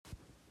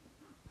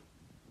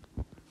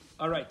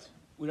All right,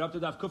 we're up to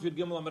Daf Kufyud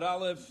Gimel Amud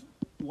Aleph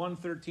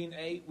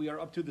 113a. We are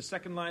up to the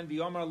second line.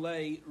 V'yomar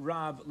le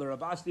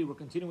Rav Asti. We're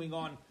continuing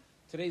on.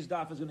 Today's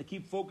Daf is going to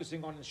keep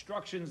focusing on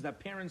instructions that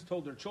parents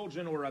told their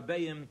children, or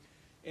Rabbeim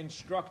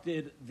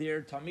instructed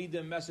their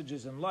Talmidim,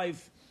 messages in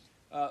life,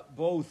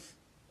 both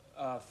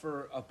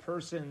for a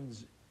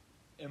person's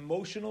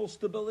emotional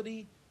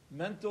stability,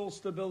 mental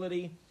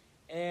stability,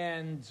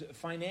 and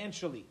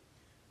financially.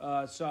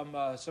 Some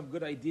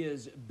good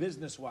ideas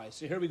business-wise.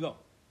 So here we go.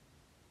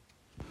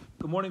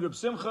 Good morning, Reb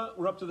Simcha.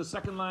 We're up to the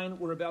second line.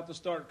 We're about to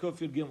start Kuf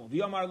Yud Gimel.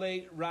 V'yamar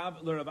le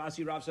Rav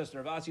Asi. Rav says to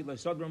Rav Asi, le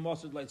Sadra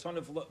Mosad le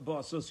Tzonif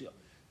Ba'asosio.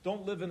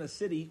 Don't live in a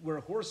city where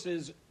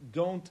horses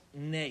don't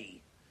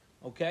neigh.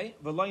 Okay?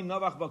 V'lai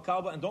Navach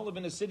Ba'kalba. And don't live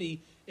in a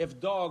city if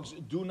dogs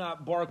do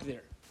not bark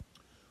there.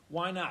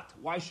 Why not?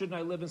 Why shouldn't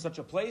I live in such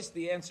a place?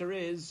 The answer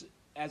is,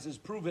 as is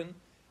proven,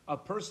 a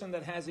person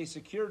that has a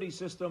security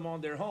system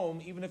on their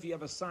home, even if you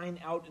have a sign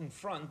out in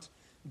front,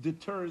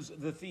 deters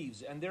the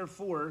thieves. And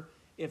therefore,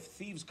 if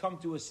thieves come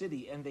to a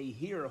city and they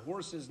hear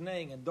horses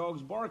neighing and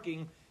dogs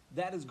barking,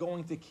 that is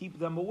going to keep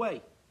them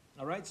away.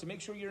 All right? So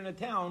make sure you're in a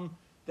town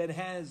that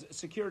has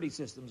security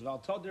systems. I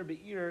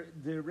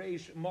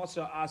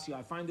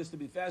find this to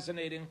be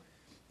fascinating.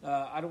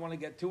 I don't want to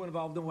get too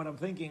involved in what I'm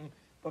thinking.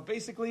 But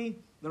basically,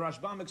 the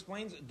Rashbam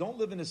explains, don't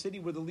live in a city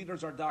where the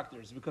leaders are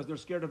doctors because they're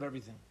scared of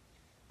everything.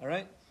 All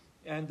right?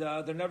 And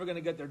they're never going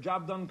to get their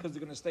job done because they're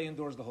going to stay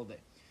indoors the whole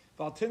day.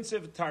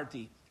 Valtinsiv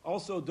tarti.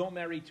 Also, don't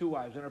marry two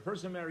wives. When a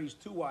person marries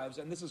two wives,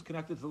 and this is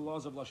connected to the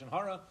laws of Lashon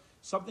Hara,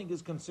 something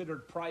is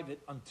considered private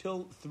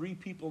until three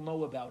people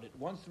know about it.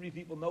 Once three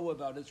people know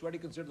about it, it's already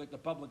considered like the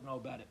public know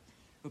about it.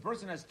 If a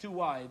person has two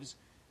wives,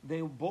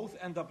 they both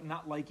end up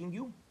not liking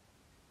you,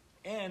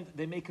 and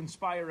they may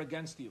conspire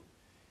against you.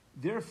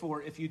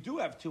 Therefore, if you do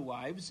have two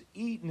wives,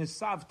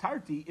 nisav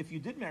tarti, if you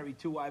did marry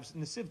two wives,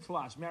 nisiv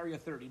tlash, marry a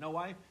third. You know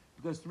why?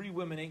 Because three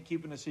women ain't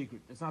keeping a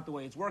secret. That's not the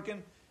way it's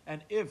working.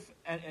 And if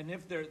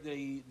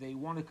they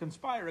want to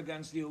conspire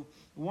against you,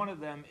 one of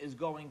them is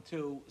going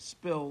to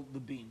spill the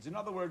beans. In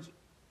other words,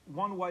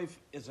 one wife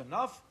is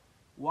enough.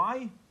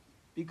 Why?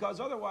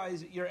 Because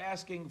otherwise you're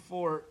asking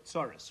for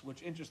tsaris,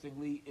 which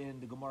interestingly in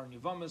the Gemara and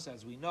Yevamos,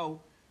 as we know,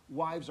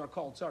 wives are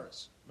called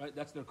tsaris, right?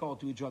 That's their call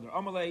to each other.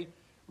 Amalei,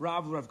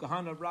 Rav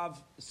Kahana.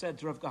 Rav said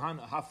to Rav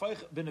Kahana,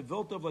 Hafeich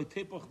beneviltov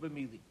leitepoch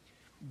b'mili.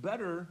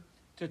 Better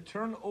to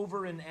turn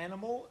over an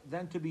animal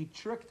than to be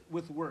tricked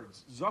with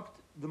words.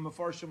 Zokt the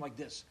Mefarshim like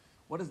this.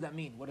 What does that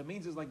mean? What it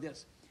means is like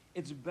this.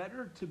 It's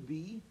better to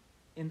be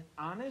an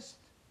honest,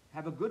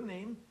 have a good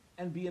name,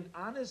 and be an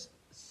honest,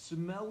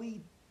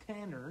 smelly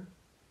tanner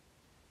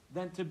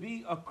than to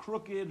be a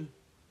crooked,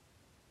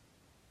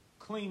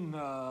 clean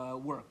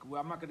work.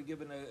 Well, I'm not going to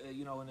give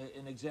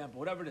an example,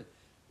 whatever it is.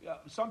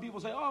 Some people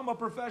say, oh, I'm a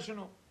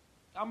professional.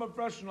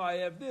 I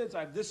have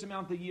this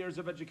amount of years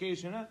of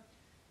education. Huh?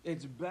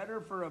 It's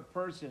better for a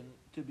person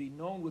to be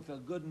known with a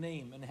good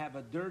name and have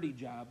a dirty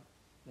job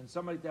than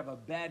somebody to have a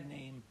bad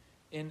name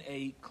in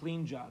a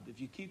clean job.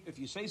 If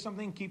you say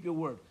something, keep your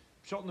word.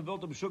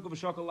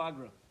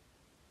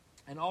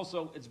 And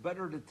also, it's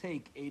better to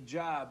take a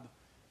job,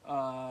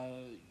 a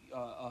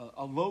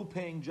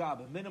low-paying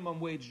job, a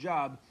minimum wage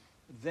job,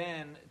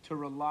 than to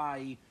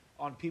rely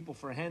on people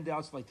for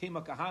handouts like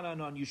Tema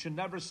Kahana. And you should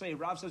never say,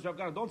 Rav says Rav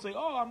Kahana. Don't say,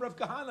 oh, I'm Rav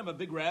Kahana, I'm a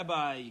big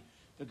rabbi.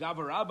 The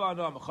Gava Rabba,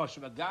 no, I'm a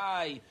Choshev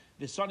guy.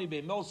 The Sonny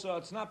Bey Milsa.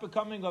 It's not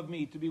becoming of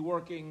me to be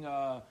working,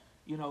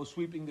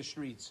 sweeping the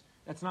streets.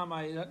 That's not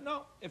my.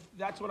 No, if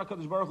that's what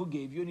HaKadosh Baruch Hu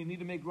gave you, and you need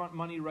to make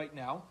money right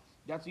now,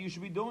 that's what you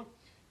should be doing.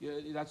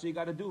 That's what you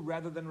got to do,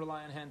 rather than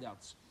rely on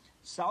handouts.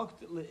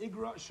 Salkt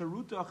leigra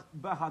sharutach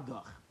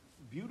bahadach.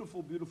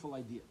 Beautiful, beautiful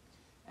idea,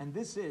 and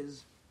this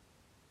is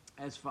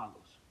as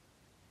follows.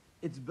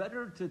 It's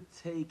better to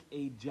take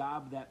a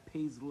job that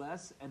pays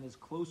less and is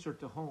closer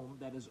to home,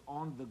 that is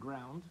on the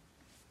ground,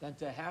 than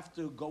to have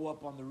to go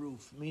up on the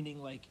roof,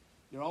 meaning like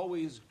you're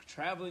always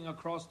traveling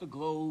across the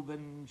globe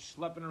and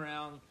schlepping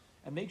around,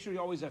 and make sure you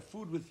always have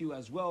food with you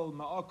as well.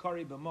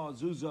 Ma'akari b'ma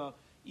zuzah,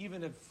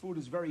 even if food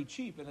is very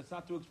cheap and it's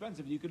not too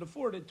expensive, you can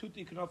afford it.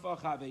 Tuti k'nafa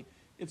chave.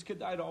 It's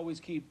kedai to always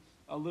keep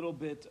a little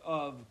bit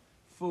of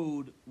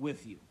food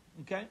with you.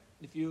 Okay?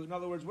 In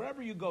other words,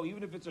 wherever you go,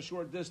 even if it's a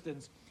short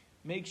distance,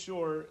 make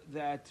sure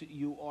that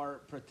you are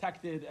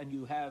protected and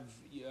you have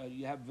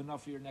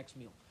enough for your next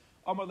meal.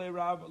 Amalei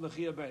Rav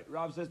lechia beit.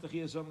 Rav says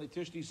lechia zon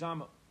letishti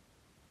sama.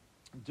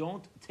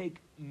 Don't take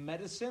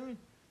medicine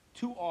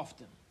too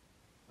often.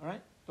 All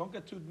right? Don't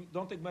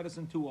take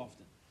medicine too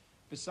often.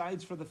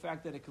 Besides for the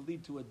fact that it could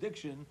lead to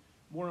addiction,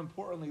 more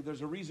importantly,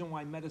 there's a reason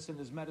why medicine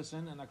is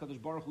medicine, and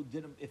HaKadosh Baruch Hu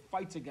it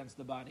fights against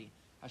the body.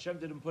 Hashem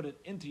didn't put it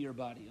into your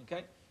body,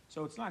 okay?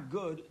 So it's not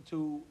good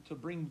to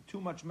bring too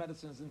much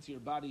medicines into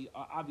your body,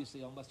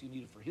 obviously, unless you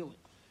need it for healing.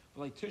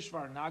 But like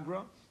Tishvar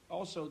Nagra,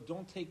 also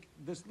don't take,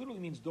 this literally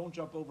means don't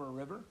jump over a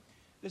river.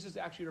 This is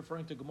actually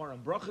referring to Gemara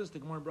and Brachas. The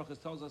Gemara and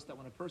Brachas tells us that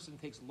when a person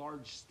takes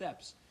large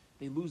steps,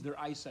 they lose their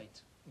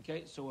eyesight.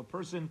 Okay, so a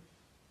person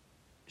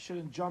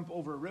shouldn't jump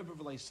over a river,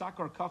 like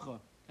sakar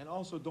kacha, and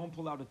also don't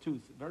pull out a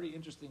tooth. Very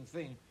interesting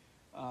thing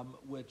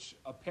which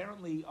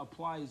apparently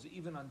applies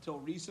even until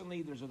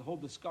recently. There's a whole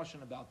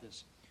discussion about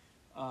this.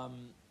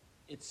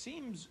 It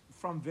seems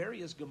from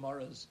various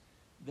Gemaras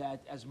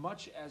that as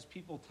much as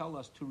people tell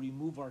us to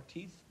remove our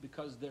teeth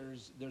because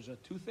there's a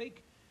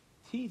toothache,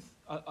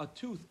 a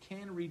tooth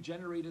can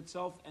regenerate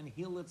itself and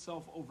heal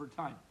itself over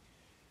time.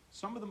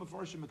 Some of the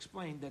Mefarshim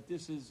explained that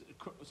this is,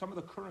 some of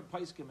the current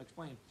Paiskim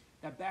explained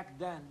that back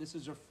then,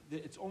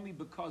 it's only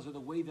because of the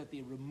way that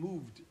they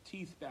removed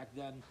teeth back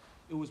then,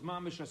 it was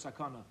mamish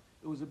sakana.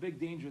 It was a big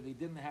danger. They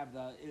didn't have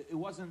it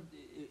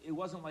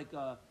wasn't like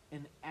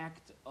an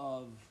act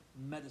of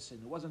medicine.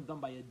 It wasn't done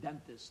by a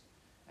dentist.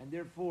 And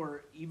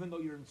therefore, even though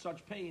you're in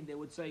such pain, they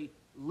would say,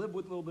 live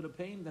with a little bit of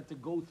pain than to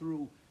go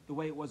through the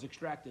way it was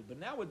extracted. But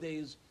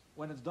nowadays,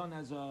 when it's done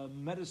as a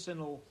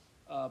medicinal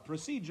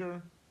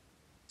procedure,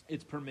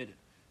 it's permitted.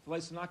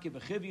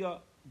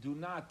 Do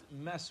not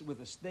mess with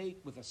a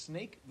snake,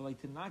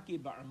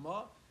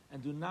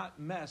 and do not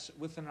mess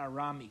with an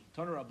arami.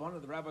 Tana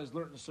Rabbana, the rabbis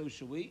learned in so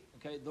shall we.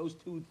 Okay, those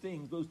two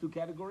things, those two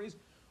categories,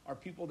 are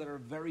people that are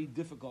very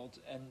difficult,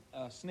 and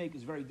a snake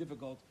is very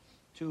difficult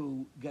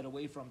to get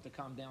away from, to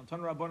calm down.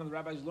 Tana Rabbana, the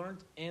rabbis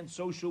learned, and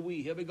so shall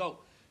we. Here we go.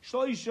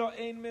 Shloisha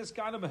ein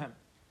miskana b'hem.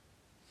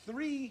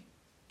 3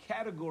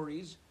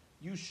 categories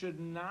you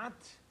should not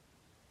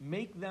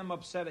make them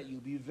upset at you.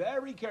 Be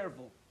very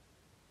careful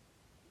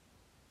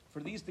for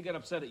these to get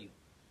upset at you.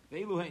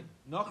 Ve'eluhein,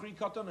 Nachri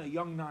Katan, a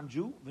young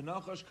non-Jew,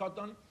 V'nachash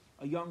Katan,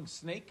 a young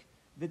snake,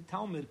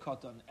 V'talmid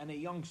Katan, and a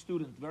young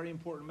student. Very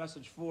important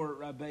message for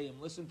Rabbeim.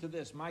 Listen to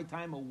this. My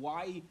time,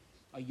 why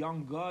a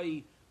young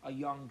guy, a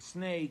young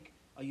snake,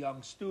 a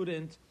young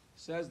student,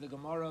 says the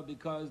Gemara,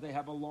 because they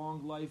have a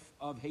long life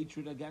of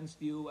hatred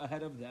against you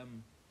ahead of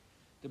them.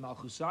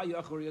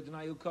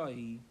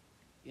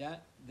 Yeah,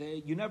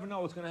 you never know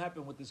what's going to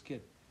happen with this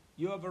kid.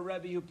 You have a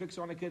Rebbe who picks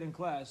on a kid in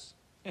class.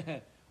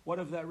 What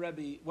if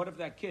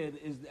that kid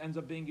ends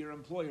up being your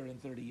employer in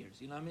 30 years?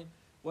 You know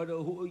what I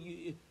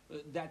mean?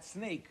 That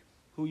snake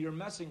who you're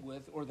messing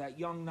with, or that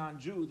young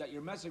non-Jew that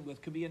you're messing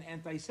with, could be an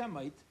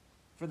anti-Semite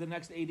for the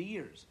next 80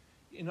 years.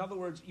 In other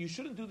words, you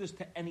shouldn't do this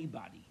to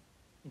anybody,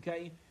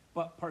 okay?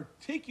 But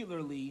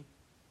particularly,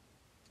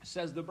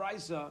 says the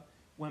Brisa,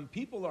 when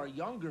people are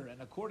younger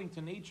and according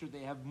to nature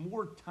they have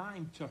more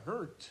time to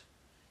hurt,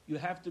 you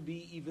have to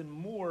be even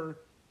more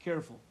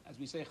careful. As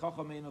we say,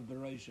 Chachamein of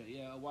Bereisha.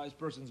 Yeah, a wise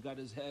person's got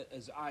his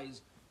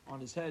eyes on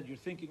his head. You're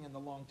thinking in the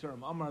long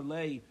term. Amar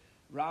lei,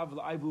 Rav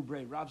l'Ivu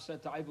brei. Rav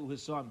said to Ivu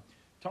his son,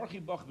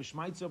 Tarchi bach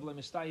b'shmaitzav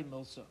le'mistayim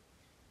milsa.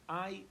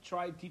 I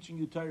tried teaching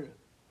you Torah.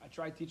 I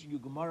tried teaching you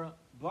Gemara,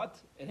 but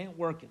it ain't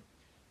working.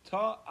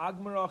 Ta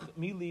agmarach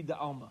mili de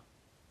alma.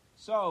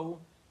 So,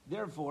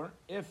 therefore,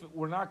 if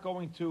we're not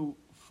going to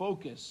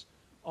focus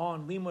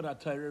on Limud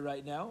HaTorah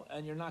right now,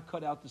 and you're not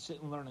cut out to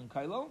sit and learn in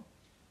Kailo,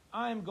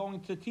 I'm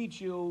going to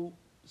teach you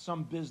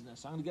some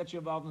business. I'm going to get you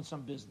involved in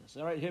some business.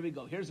 All right, here we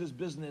go. Here's his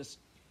business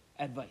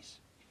advice.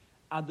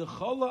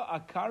 Adechola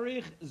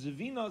akarich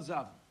zvina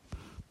zav.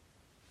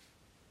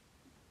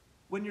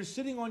 When you're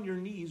sitting on your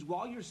knees,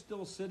 while you're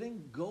still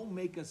sitting, go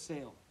make a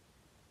sale.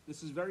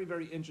 This is very,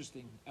 very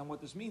interesting. And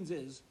what this means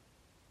is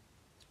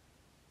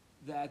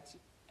that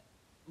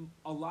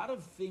a lot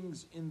of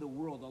things in the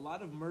world, a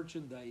lot of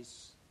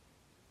merchandise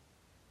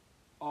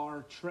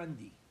are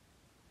trendy.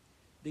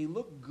 They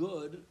look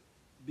good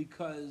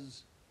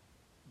because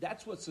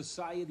that's what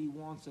society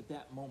wants at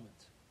that moment.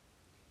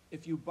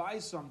 If you buy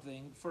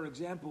something, for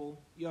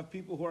example, you have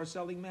people who are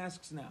selling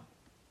masks now.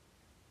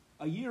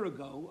 A year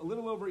ago, a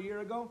little over a year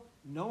ago,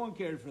 no one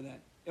cared for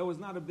that.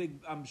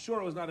 I'm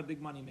sure it was not a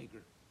big money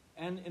maker.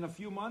 And in a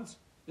few months,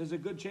 there's a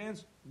good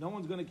chance no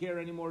one's going to care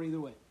anymore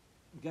either way.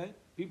 Okay?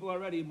 People are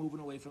already moving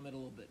away from it a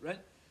little bit, right?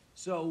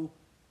 So,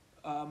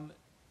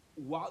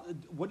 what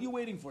are you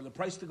waiting for? The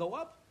price to go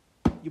up?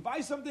 You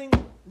buy something,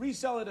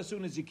 resell it as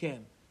soon as you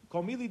can.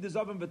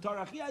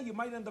 Yeah, you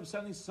might end up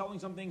selling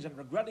some things and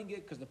regretting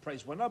it because the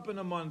price went up in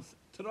a month.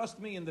 Trust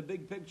me, in the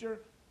big picture,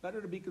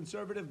 better to be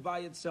conservative, buy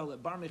it, sell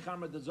it. Bar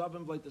mechamer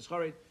dezavim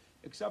v'leitescharet,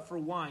 except for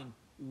wine.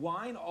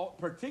 Wine,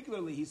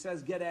 particularly, he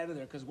says, get out of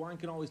there because wine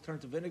can always turn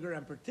to vinegar,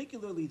 and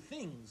particularly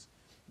things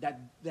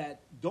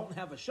that don't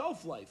have a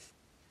shelf life.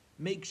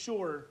 Make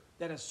sure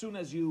that as soon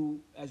as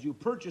you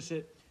purchase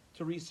it,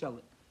 to resell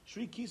it.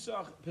 Shri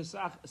kisach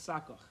pesach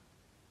sakach.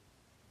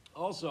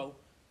 Also,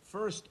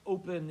 first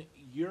open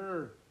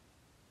your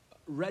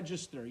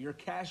register, your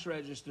cash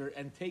register,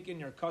 and take in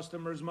your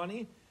customers'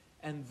 money,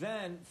 and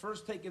then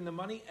first take in the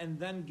money and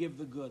then give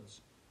the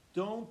goods.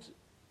 Don't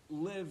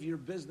live your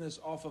business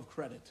off of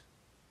credit,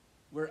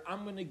 where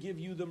I'm going to give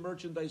you the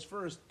merchandise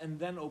first and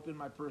then open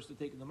my purse to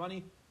take in the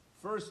money.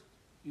 First,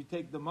 you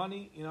take the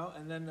money,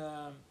 and then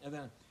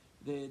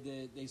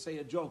they say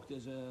a joke.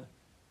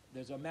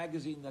 There's a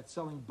magazine that's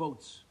selling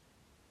boats.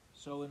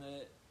 So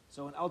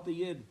an Alta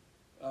Yid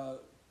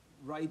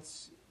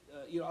writes,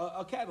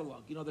 a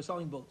catalog. They're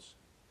selling boats.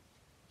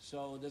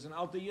 So there's an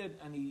Alta Yid,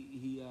 and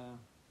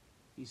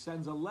he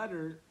sends a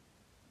letter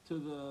to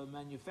the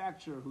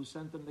manufacturer who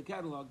sent them the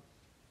catalog.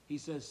 He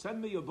says,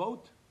 "Send me a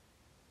boat,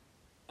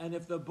 and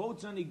if the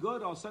boat's any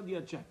good, I'll send you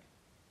a check."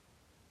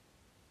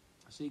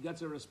 So he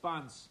gets a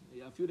response.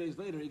 A few days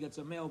later, he gets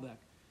a mail back.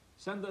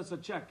 Send us a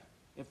check.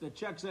 If the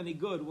check's any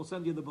good, we'll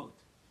send you the boat.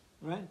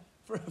 Right?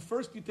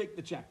 First, you take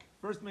the check.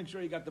 First, make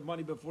sure you got the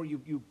money before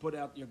you put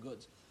out your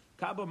goods.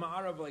 Kaba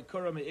ma'arav like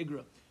kura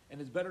me'igra. And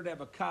it's better to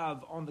have a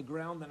kav on the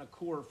ground than a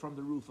kor from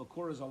the roof. A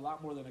kor is a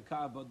lot more than a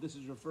kav, but this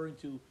is referring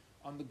to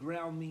on the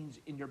ground means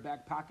in your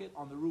back pocket.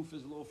 On the roof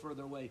is a little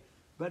further away.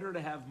 Better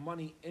to have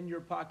money in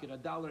your pocket,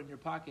 $1 in your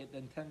pocket,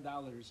 than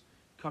 $10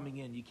 coming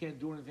in. You can't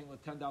do anything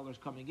with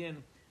 $10 coming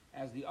in.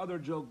 As the other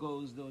joke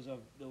goes,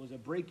 there was a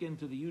break-in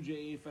to the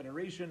UJA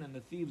Federation, and the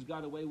thieves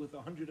got away with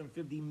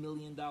 $150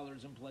 million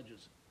in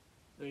pledges.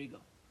 There you go.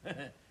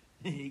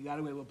 He got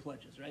away with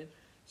pledges, right?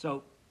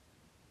 So,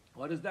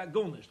 what is that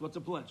golnish? What's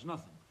a pledge?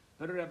 Nothing.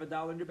 Better to have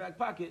 $1 in your back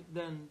pocket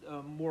than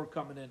more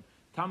coming in.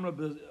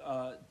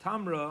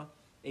 Tamra,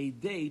 a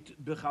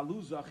date,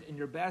 bechaluzach, in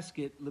your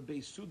basket,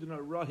 lebeisudna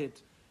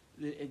rahit.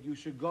 You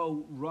should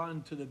go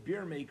run to the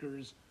beer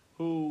makers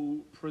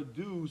who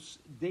produce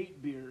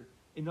date beer.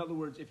 In other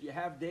words, if you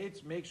have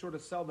dates, make sure to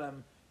sell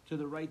them to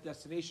the right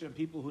destination and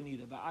people who need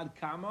it. Ad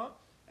kama,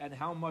 and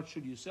how much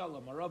should you sell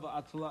them? Ad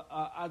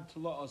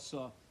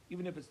asa,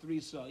 even if it's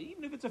 3 sa,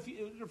 even if it's a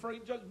few,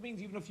 it just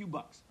means even a few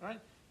bucks. All right?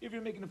 If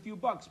you're making a few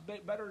bucks,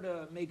 better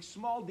to make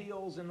small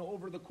deals and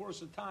over the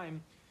course of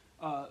time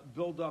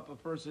build up a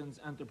person's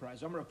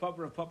enterprise. Rav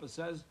Papa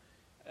says,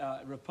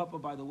 Rav Papa,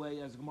 by the way,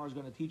 as the Gemara is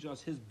going to teach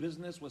us, his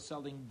business was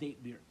selling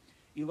date beer.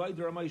 If I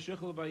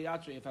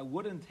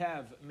wouldn't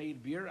have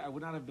made beer, I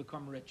would not have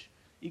become rich.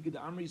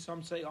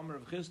 Some say, it was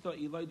Rav Chisda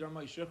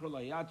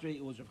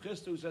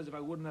who says, if I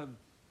wouldn't have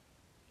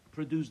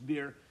produced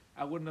beer,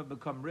 I wouldn't have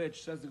become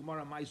rich. Says the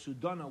Gemara, my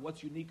Sudana,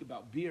 what's unique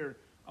about beer?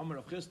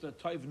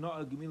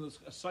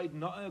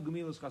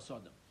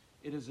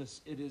 It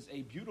is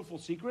a beautiful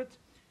secret,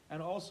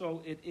 and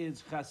also it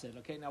is chesed.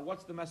 Okay, now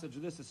what's the message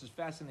of this? This is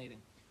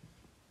fascinating.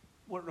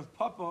 What Rav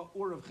Papa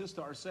or Rav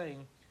Chisda are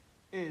saying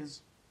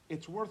is,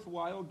 it's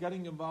worthwhile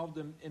getting involved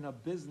in a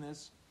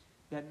business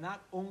that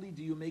not only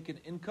do you make an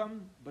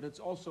income, but it's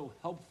also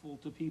helpful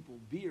to people.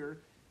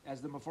 Beer,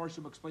 as the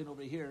Mefarshim explained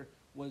over here,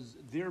 was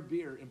their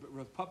beer, and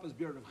Rav Papa's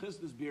beer, Rav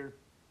Chisda's beer,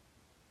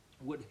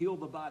 would heal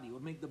the body,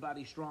 would make the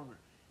body stronger.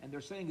 And they're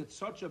saying it's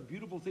such a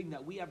beautiful thing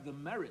that we have the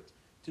merit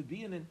to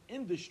be in an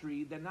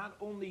industry that not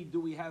only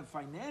do we have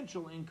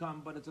financial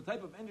income, but it's a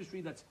type of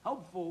industry that's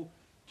helpful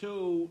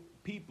to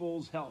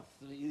people's health.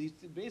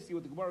 Basically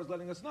what the Gemara is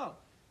letting us know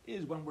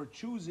is when we're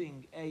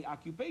choosing a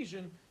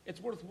occupation,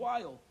 it's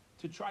worthwhile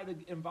to try to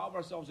involve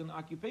ourselves in an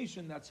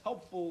occupation that's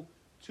helpful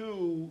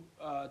to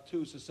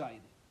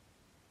society.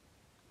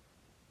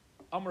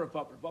 Amar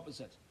Papa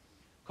says,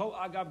 Kol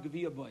agav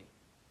gevia boy.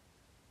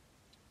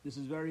 This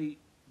is very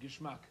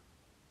geschmack.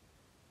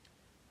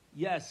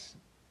 Yes,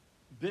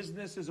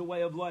 business is a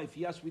way of life.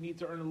 Yes, we need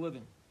to earn a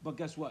living. But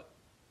guess what?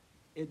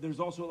 There's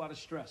also a lot of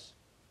stress.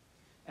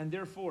 And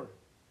therefore,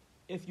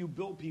 if you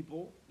build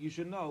people, you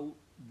should know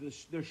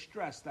there's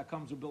stress that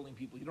comes with building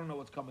people. You don't know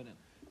what's coming in.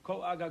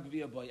 Kol agag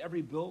v'ya boy.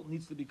 Every bill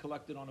needs to be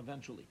collected on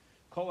eventually.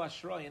 Kol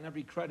ashray, and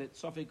every credit,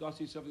 safek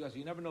asi.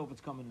 You never know if it's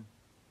coming in.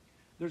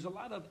 There's a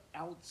lot of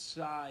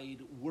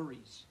outside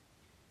worries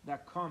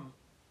that come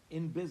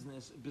in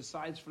business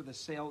besides for the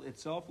sale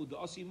itself.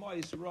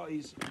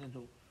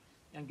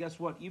 And guess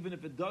what? Even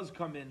if it does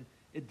come in,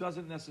 it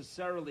doesn't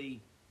necessarily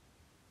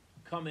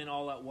come in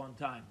all at one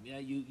time. Yeah,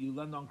 you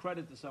lend on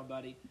credit to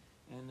somebody,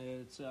 and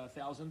it's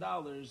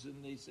 $1,000,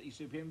 and they say, you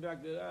should pay me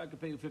back. I can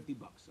pay you $50.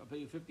 I'll pay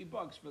you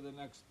 $50 for the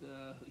next,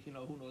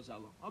 who knows how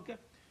long. Okay,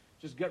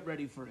 just get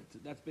ready for it.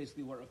 That's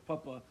basically what Rav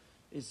Papa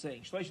is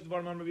saying. Said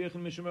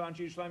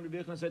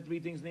 3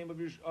 things. Name of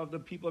the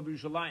people of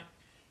Yerushalayim.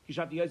 You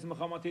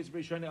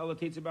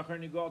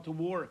go out to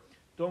war.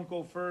 Don't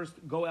go first,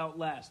 go out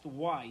last.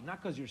 Why?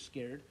 Not because you're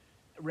scared.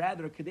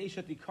 Rather,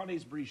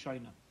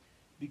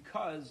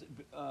 because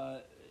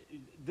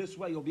this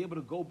way you'll be able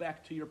to go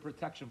back to your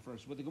protection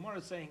first. What the Gemara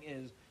is saying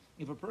is,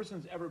 if a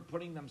person's ever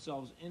putting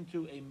themselves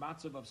into a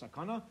matzav of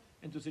sakana,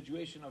 into a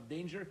situation of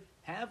danger,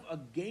 have a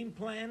game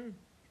plan,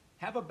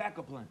 have a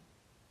backup plan.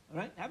 All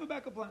right? Have a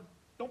backup plan.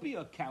 Don't be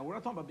a coward. We're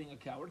not talking about being a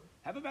coward.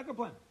 Have a backup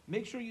plan.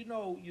 Make sure you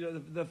know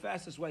the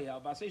fastest way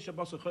out.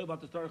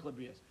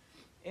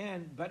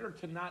 And better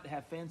to not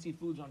have fancy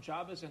foods on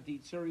Shabbos and to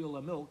eat cereal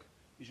and milk.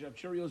 You should have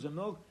Cheerios and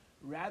milk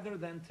rather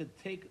than to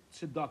take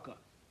tzedakah.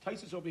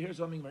 Taisus over here is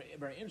something very,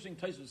 very interesting.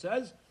 Taisus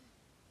says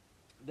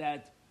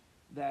that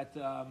this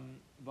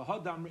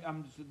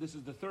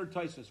is the third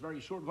Taisus, very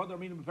short.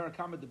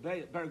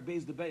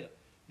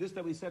 This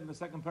that we said in the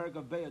second parak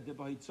of Be'ah,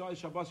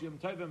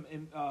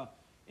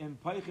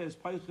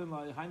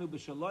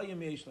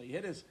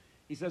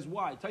 he says,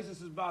 why?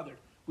 Taisus is bothered.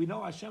 We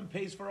know Hashem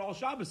pays for all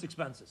Shabbos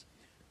expenses.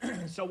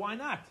 So why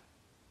not?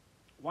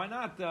 Why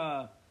not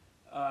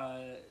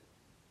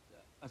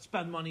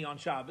spend money on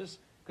Shabbos?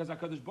 Because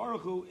HaKadosh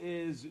Baruch Hu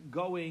is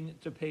going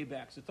to pay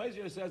back. So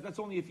Taisus says that's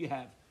only if you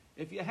have.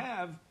 If you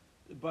have,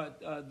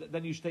 but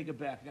then you should take it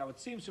back. Now it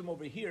seems from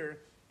over here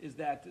is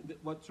that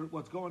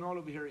what's going on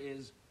over here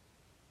is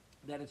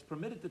that it's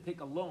permitted to take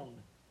a loan.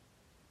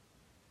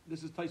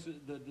 This is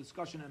the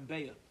discussion in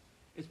Be'ah.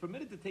 It's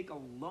permitted to take a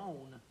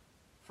loan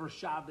for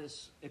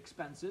Shabbos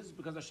expenses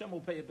because Hashem will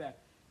pay it back.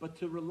 But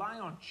to rely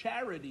on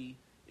charity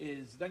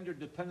is then you're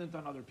dependent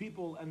on other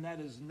people, and that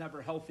is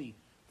never healthy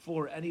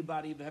for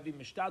anybody. If you're going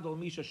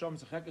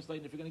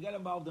to get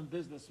involved in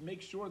business,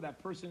 make sure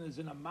that person is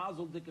in a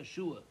mazel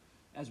dikashua,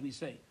 as we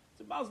say.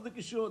 It's a mazel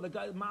dikashua. The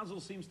guy mazel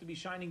seems to be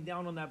shining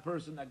down on that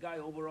person. That guy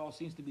overall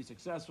seems to be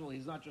successful.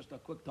 He's not just a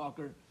quick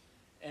talker,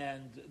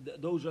 and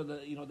those are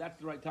that's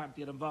the right time to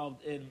get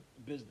involved in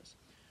business.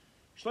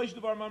 Shleish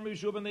Devar Man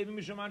Yeshua Levi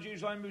Mishaman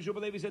Yerushalayim.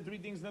 Yeshua Levi said three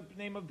things in the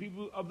name of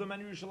people of the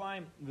men of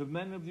Yerushalayim. The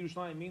men of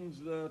Yerushalayim means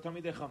the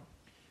Talmidei Chacham.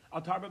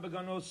 Al Tarba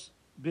Beganos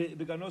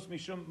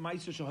Mishum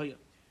Ma'aser Shahaya.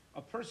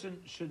 A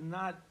person should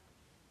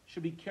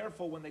be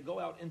careful when they go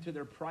out into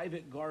their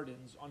private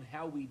gardens on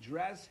how we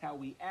dress, how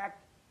we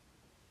act,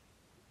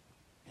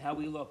 how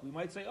we look. We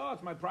might say, "Oh,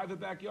 it's my private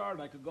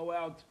backyard. I could go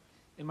out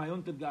in my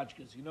unted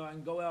gachkas, I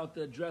can go out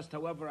dressed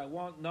however I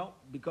want." No,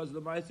 because of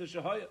the Ma'aser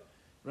Shahaya.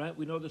 Right?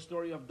 We know the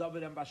story of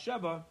David and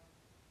Bathsheba.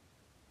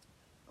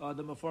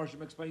 The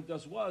Mefarshim explained to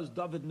us was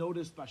David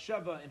noticed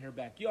Bathsheba in her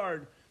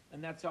backyard,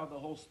 and that's how the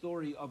whole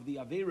story of the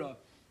Avera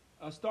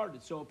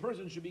started. So a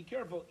person should be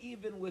careful,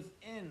 even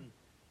within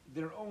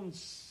their own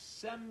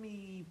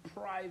semi-private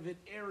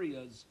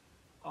areas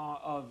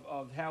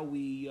of how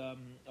we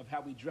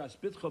dress.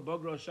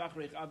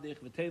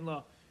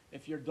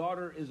 If your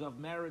daughter is of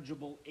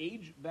marriageable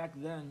age, back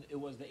then it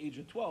was the age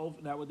of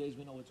 12. Nowadays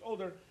we know it's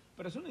older.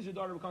 But as soon as your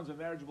daughter becomes a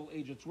marriageable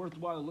age, it's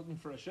worthwhile looking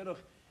for a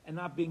shidduch and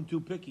not being too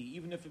picky,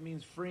 even if it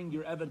means freeing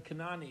your Eved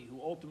Kanani, who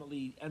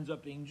ultimately ends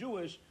up being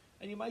Jewish.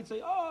 And you might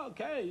say, "Oh,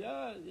 okay,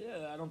 yeah,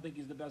 I don't think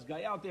he's the best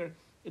guy out there."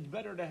 It's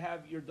better to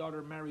have your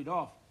daughter married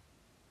off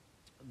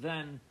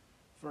than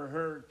for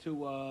her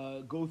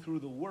to go through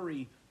the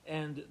worry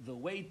and the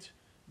wait.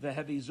 The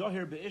heavy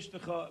zohir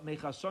be'ishtecha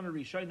mechasana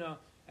rishayna,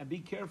 and be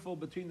careful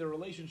between the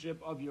relationship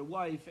of your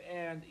wife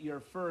and your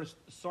first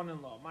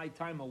son-in-law. My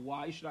time,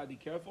 why should I be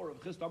careful? Rav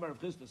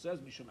Chisda says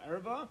mishum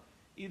erva,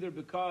 either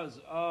because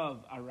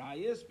of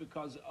arayis,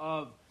 because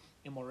of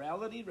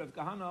immorality. Rav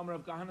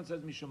Kahana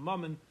says mishum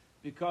mammon,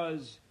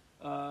 because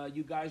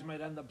you guys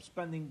might end up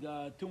spending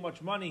too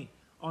much money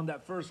on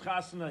that first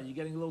chasana. You're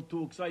getting a little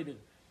too excited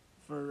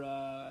for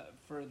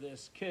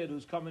this kid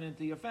who's coming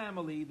into your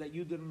family that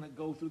you didn't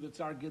go through the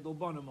Tsar Gidol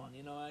Bonim on.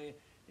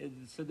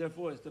 So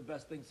therefore, it's the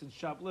best thing since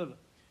shop liver.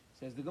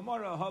 Says the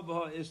Gemara,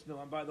 Havaha Isnu.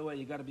 And by the way,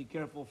 you got to be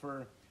careful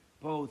for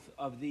both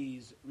of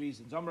these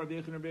reasons. Amar Rabbi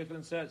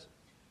Yochanan says,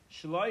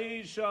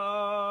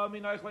 Shloisha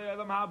minayich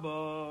le'elam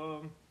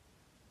haba.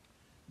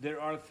 There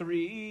are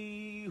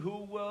three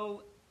who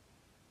will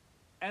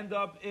end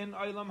up in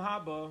Eilam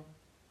Haba.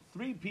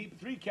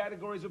 Three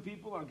categories of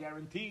people are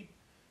guaranteed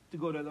to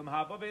go to Eilam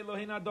Haba.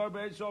 Ve'elohin adar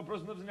be'eretz Yisrael, a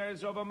person lives in Eretz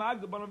Yisrael,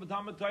 v'magda b'nam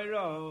v'tamid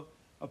Torah.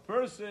 A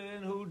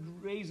person who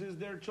raises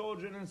their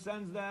children and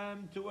sends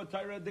them to a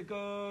Torah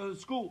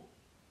school.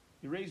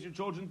 You raise your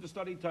children to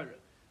study Torah.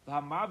 And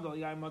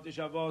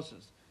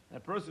a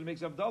person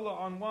makes Abdullah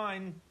on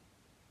wine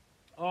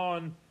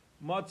on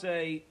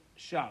Motzei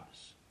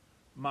Shabbos.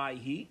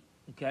 Ma'hi.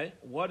 Okay,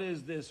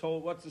 what's this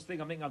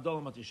thing? I'm making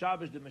Abdullah Motzei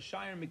Shabbos. The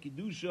Meshayir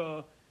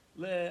Mikidusha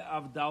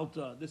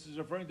le'avdalta. This is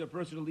referring to a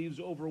person who leaves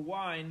over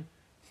wine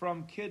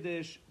from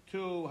Kiddush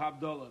to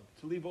Havdalah.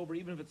 To leave over,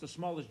 even if it's the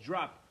smallest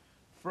drop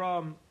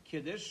from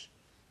Kiddush.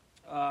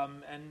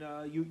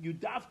 You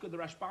dafka, the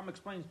Rashbam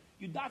explains,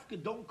 you dafka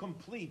don't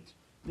complete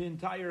the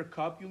entire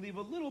cup. You leave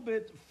a little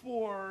bit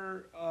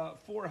for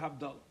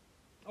Havdalah.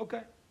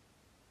 Okay.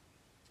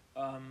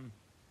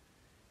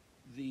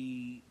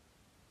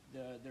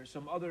 There's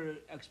some other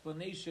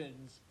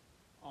explanations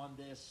on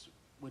this,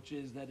 which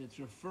is that it's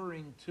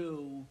referring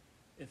to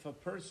if a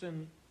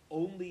person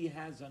only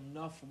has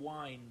enough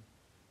wine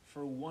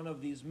for one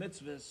of these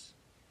mitzvahs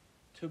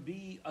to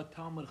be a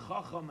Talmud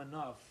Chacham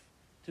enough,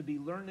 to be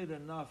learned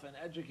enough and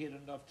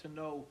educated enough to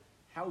know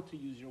how to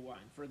use your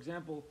wine. For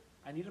example,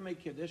 I need to make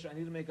Kiddush, I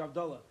need to make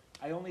Havdalah.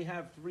 I only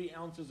have 3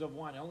 ounces of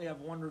wine. I only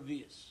have 1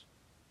 revius.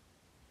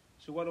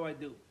 So what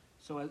do?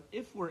 So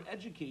if we're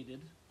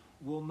educated,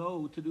 we'll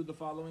know to do the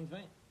following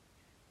thing.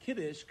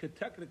 Kiddush could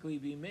technically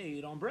be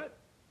made on bread,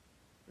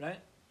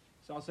 right?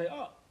 So I'll say,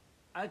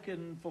 I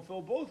can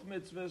fulfill both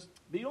mitzvahs,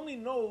 but you only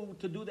know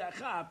to do that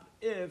chap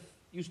if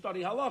you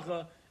study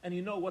halacha and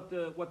you know what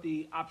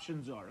the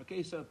options are.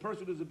 Okay, so a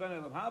person who's a ben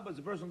elam haba is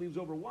a person who leaves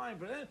over wine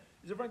for that.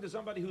 Is referring to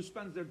somebody who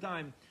spends their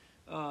time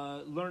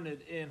learned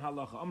in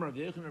halacha. Amar Rav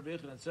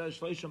Yochanan says,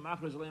 Shleisha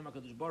machras aleim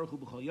HaKadosh Baruch Hu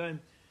b'chol yom.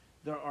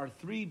 There are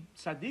 3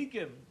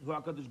 tzaddikim who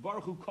HaKadosh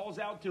Baruch Hu calls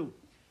out to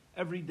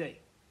every day.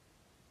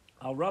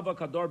 Al Rava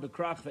Kador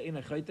b'krach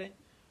ve'ina chayte,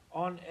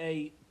 on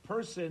a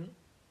person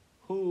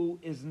who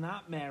is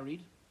not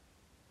married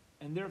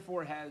and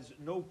therefore has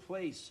no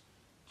place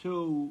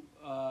to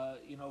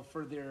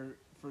for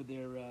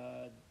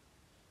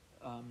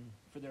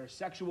their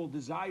sexual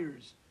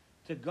desires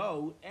to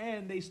go,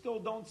 and they still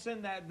don't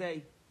sin that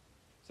day.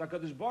 So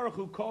HaKadosh Baruch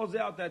Hu calls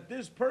out that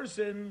this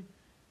person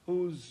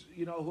who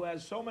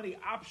has so many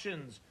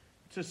options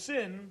to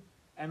sin,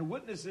 and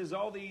witnesses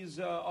all these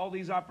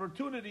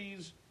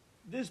opportunities,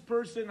 this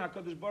person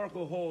HaKadosh Baruch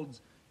Hu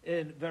holds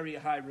in very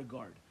high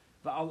regard.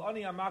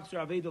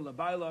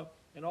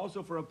 And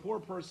also for a poor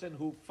person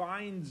who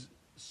finds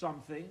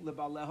something,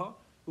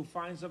 who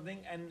finds something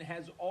and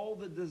has all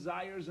the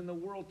desires in the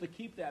world to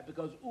keep that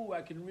because,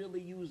 I can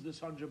really use this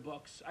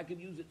 $100. I can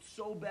use it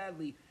so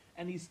badly.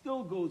 And he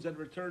still goes and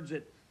returns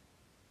it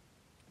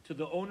to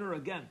the owner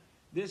again.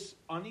 This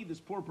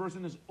poor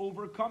person is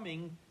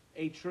overcoming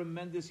a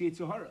tremendous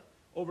Yetzer Hara,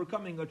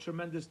 overcoming a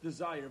tremendous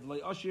desire.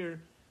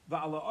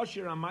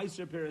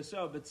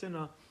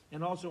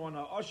 And also on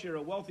a Ashir,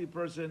 a wealthy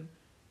person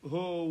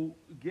who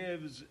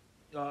gives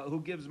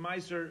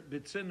Meiser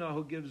B'tzina,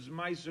 who gives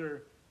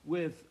Meiser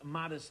with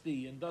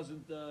modesty and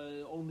doesn't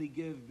only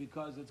give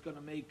because it's going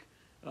to make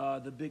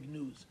the big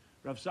news.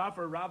 Rav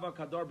Safra Rava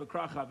Kadar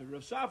B'Krachavi.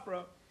 Rav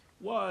Safra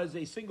was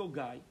a single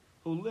guy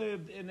who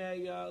lived in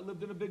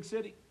a big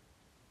city.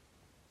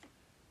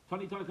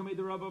 Tani Tani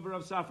the Rav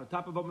Rav Safra,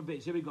 top of Bama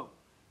base. Here we go.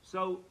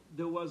 So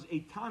there was a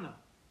Tana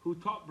who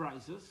taught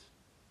Brises,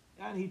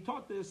 and he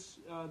taught this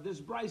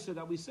Brisa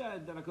that we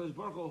said that HaKadosh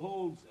Baruch Hu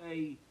holds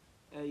a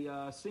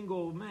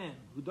single man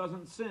who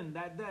doesn't sin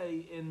that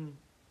day in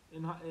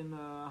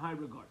high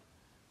regard.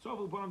 So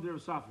we put him to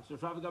Rav Safra. So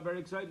Rav got very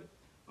excited.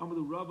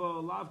 Amalu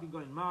Rabba Lavki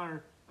going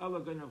Mar Ella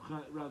going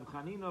Rav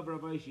Chanina of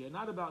Rav Aishia.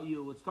 Not about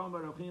you. It's talking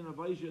about Rav Chanina of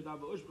Aishia.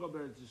 Dava Ushpecha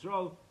Beretz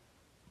Yisrael.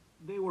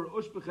 They were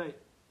Ushpecha.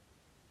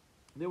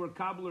 They were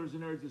cobblers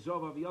in Eretz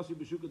Yisrael. Rav Yossi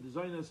B'Shuka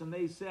designers, and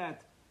they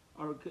sat.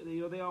 Or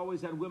they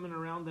always had women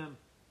around them.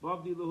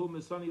 Vavdi Lahu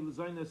Misani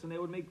Lezainas, and they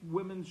would make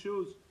women's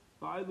shoes.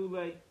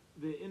 Va'ilule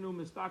the Inu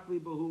Mistakli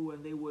Bahu,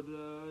 and they would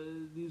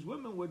these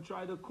women would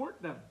try to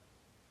court them.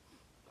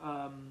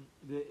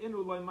 The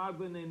Inu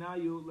Laimaglin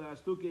Enayu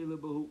Lastuke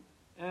Lebahu,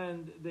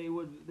 and they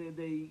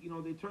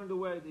turned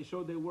away. They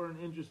showed they weren't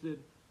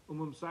interested.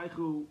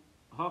 Saichu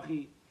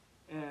Hachi,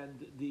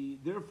 and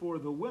therefore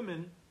the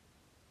women,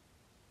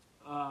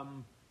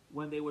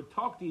 when they would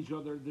talk to each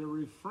other, their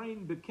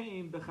refrain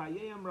became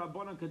B'chayim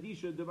Rabbana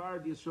Kadisha Devar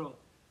Yisrael.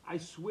 I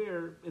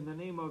swear in the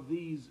name of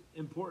these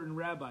important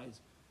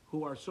rabbis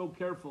who are so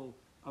careful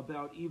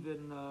about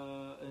even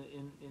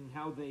in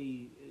how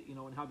they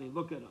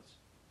look at us.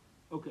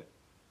 Okay.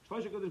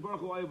 There's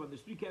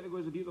three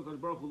categories of people. HaKadosh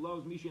Baruch Hu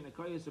loves Misha and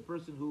Akayas, a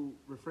person who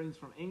refrains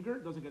from anger,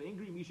 doesn't get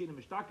angry. Misha and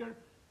Mishtakar, a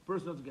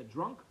person doesn't get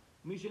drunk.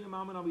 Misha and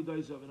Mammon Al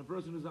B'Daisav, and a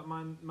person who's not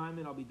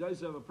Mammon Al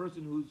B'Daisav, a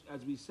person who's,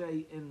 as we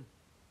say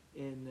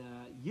in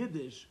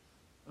Yiddish,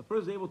 a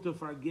person is able to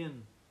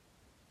fargin.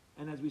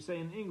 And as we say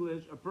in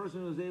English, a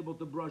person who is able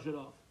to brush it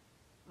off.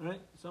 All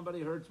right?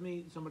 Somebody hurts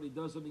me, somebody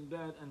does something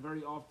bad, and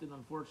very often,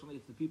 unfortunately,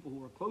 it's the people who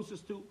we're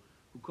closest to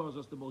who cause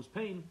us the most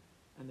pain.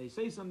 And they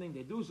say something,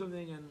 they do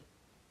something, and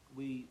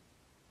we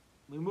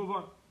move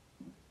on.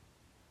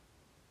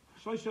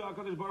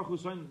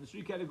 The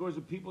three categories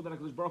of people that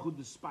HaKadosh Baruch Hu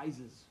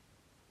despises.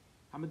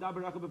 A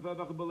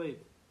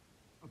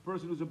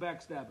person who's a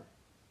backstabber.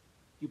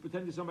 We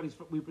pretend we're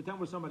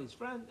somebody's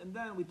friend, and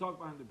then we talk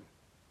behind their back.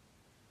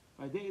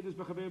 A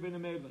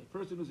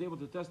person who's able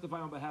to testify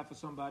on behalf of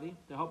somebody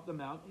to help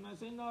them out. I'm not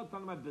saying, no, it's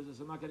none of my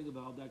business. I'm not getting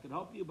involved. I can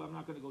help you, but I'm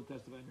not going to go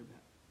testify on your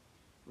behalf.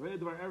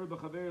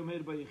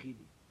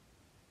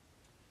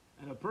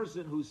 And a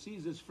person who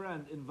sees his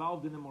friend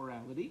involved in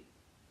immorality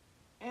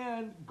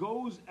and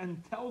goes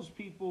and tells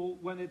people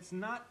when it's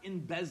not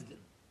in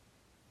Bezdin.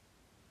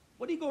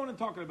 What are you going and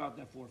talking about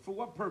that for? For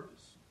what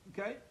purpose?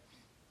 Okay?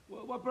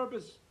 Well, what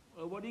purpose?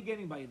 What are you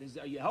getting by it?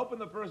 Are you helping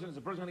the person? Is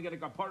the person going to get a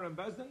kapara in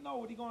Bezdin? No,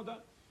 what are you going to do?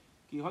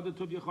 Tuvia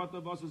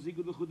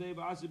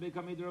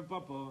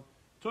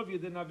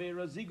the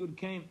Navera Zigud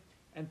came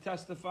and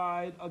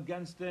testified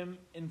against him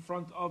in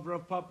front of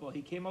Rav Papa.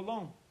 He came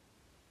alone.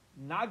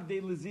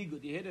 Nagde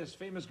Lezigud. You hear this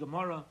famous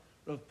Gemara.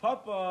 Rav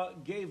Papa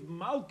gave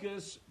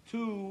Malchus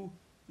to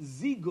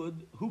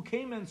Zigud, who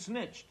came and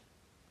snitched.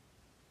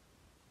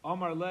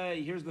 Omar Le,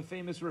 here's the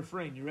famous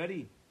refrain. You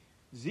ready?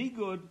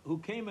 Zigud, who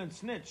came and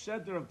snitched,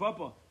 said to Rav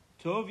Papa,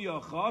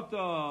 Tovya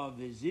Chata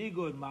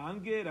V'Zigud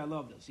Mangid. I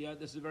love this. Yeah,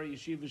 this is a very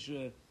yeshivish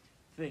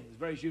thing. It's a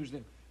very yeshivish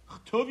thing.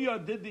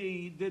 Tovya did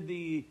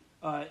the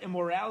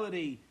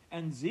immorality,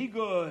 and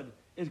Zigud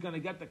is going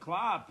to get the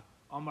clap.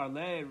 Amar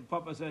Le,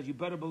 Papa says, you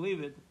better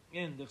believe it.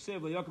 In the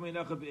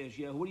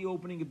yeah, who are you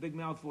opening a big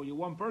mouth for? You're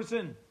one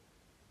person.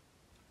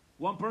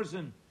 One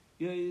person.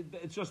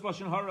 It's just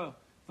Lashon Hara.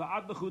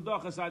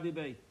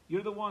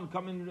 You're the one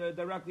coming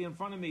directly in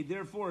front of me.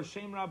 Therefore,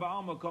 Shem Rabba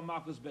Alma Kam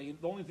Makus Bey.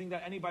 The only thing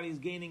that anybody is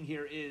gaining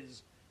here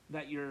is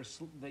that you're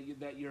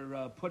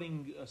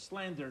putting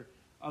slander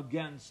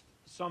against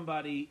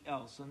somebody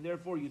else, and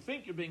therefore you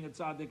think you're being a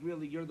tzaddik.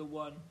 Really, you're the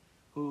one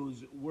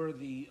who's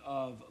worthy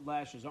of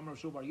lashes. Amar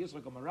Shobar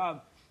Yitzchak Amar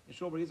Rav.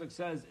 Shobar Yitzchak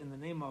says in the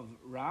name of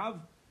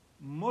Rav,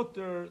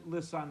 Mutter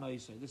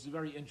Lisanaisa. This is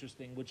very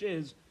interesting, which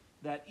is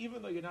that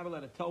even though you're not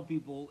allowed to tell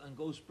people and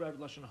go spread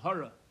Lashon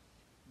Hara,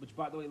 which,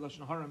 by the way,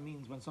 Lashon Hara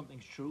means when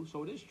something's true,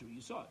 so it is true.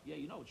 You saw it. Yeah,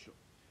 you know it's true.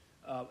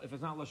 If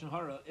it's not Lashon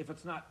Hara, if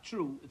it's not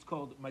true, it's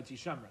called Maitzi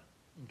Shemra.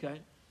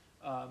 Okay?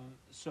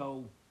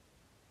 So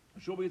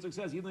Shulba Yitzchak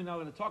says, you're not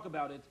allowed to talk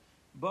about it,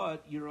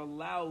 but you're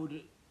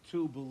allowed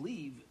to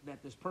believe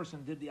that this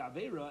person did the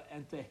Avera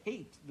and to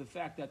hate the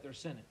fact that they're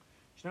sinning.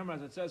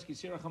 As it says, you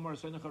see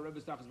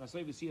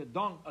a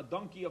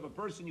donkey of a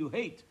person you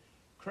hate,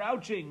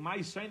 crouching, my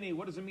Saini,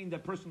 what does it mean,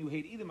 that person you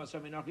hate? Either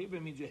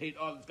even means you hate,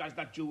 oh, this guy's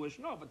not Jewish.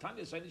 No, but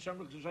Tanya Saini, you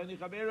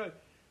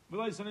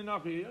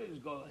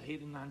just go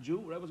hating non-Jew.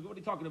 What are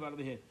you talking about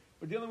over here?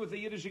 We're dealing with the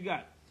Yiddish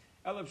guy.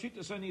 So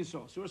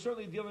we're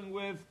certainly dealing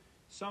with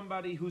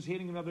somebody who's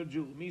hating another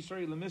Jew.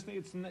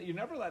 You're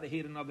never allowed to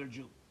hate another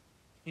Jew.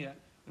 Yeah.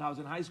 When I was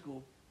in high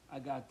school, I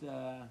got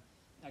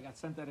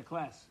sent out of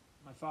class.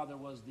 My father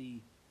was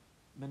the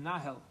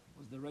Menahel,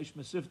 was the Reish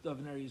Mesivta of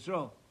Ner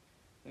Yisrael.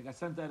 I got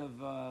sent out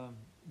of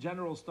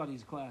general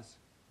studies class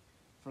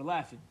for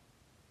laughing.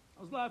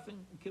 I was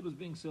laughing. The kid was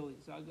being silly,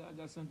 so I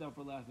got sent out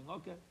for laughing.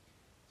 Okay.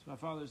 So my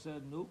father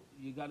said, "No,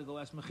 you got to go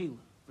ask Mechila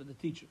for the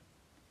teacher."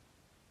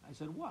 I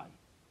said, "Why?"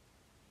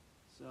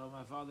 So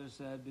my father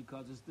said,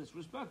 "Because it's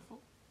disrespectful."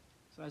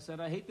 So I said,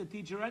 "I hate the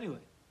teacher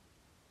anyway."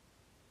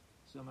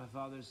 So my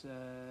father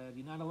said,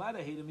 "You're not allowed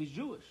to hate him. He's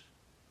Jewish."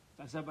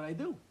 So I said, "But I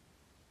do."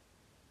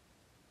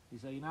 He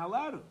said, "You're not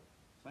allowed to."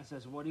 So I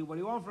said, "So what do you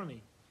want from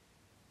me?"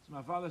 So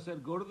my father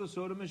said, "Go to the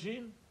soda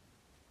machine,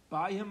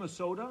 buy him a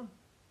soda."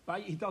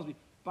 He tells me,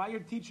 "Buy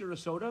your teacher a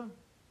soda.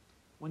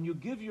 When you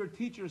give your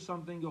teacher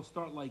something, you'll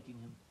start liking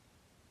him."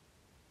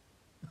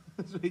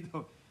 So he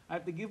told me, I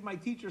have to give my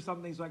teacher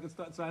something so I can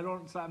start. So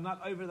I'm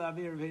not over the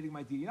idea of hating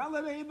my teacher. You're not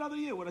letting me hate another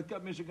Jew. What a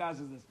cut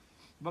Mishagaz is this?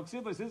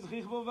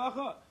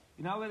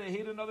 You're not letting me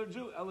hate another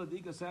Jew.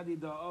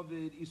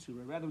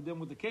 Rather than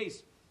with the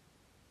case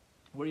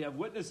where you have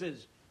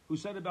witnesses who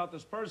said about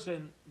this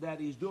person that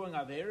he's doing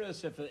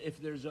averis.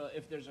 If there's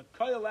a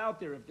koil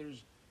out there, if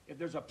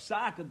there's a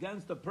psak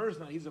against the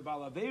person that he's a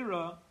bal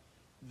avera,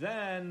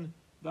 then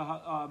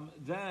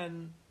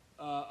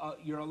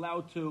you're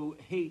allowed to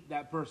hate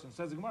that person.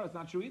 Says the Gemara, it's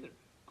not true either.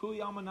 Kuli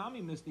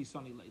almanami misni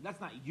sunny lay.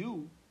 That's not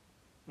you,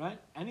 right?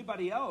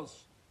 Anybody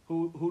else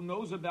who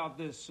knows about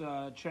this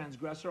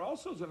transgressor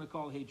also is going to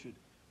call hatred.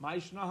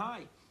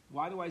 Ma'ishnahai.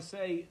 Why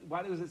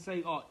does it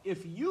say, oh,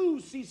 if you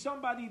see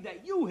somebody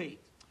that you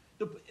hate,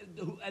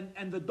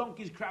 and the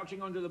donkey's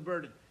crouching under the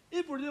burden?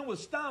 If we're dealing with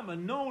stam, a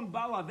known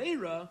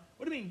balavera,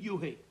 what do you mean you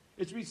hate?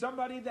 It should be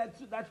somebody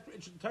that's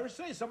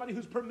say somebody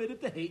who's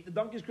permitted to hate. The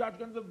donkey's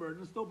crouching under the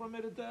burden, still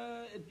permitted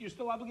to. You're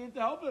still obligated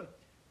to help him.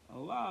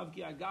 Allah,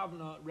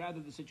 rather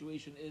the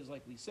situation is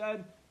like we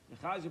said.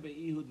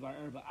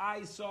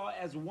 I saw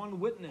as one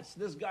witness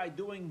this guy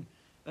doing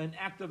an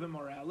act of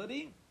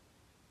immorality.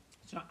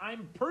 So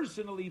I'm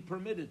personally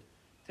permitted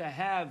to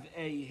have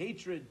a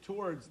hatred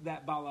towards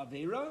that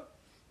balavera.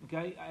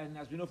 Okay, and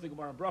as we know from the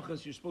Gemara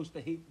Brachas, you're supposed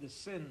to hate the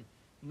sin,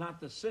 not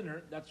the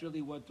sinner. That's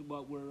really what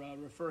we're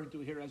referring to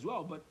here as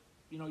well. But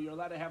you're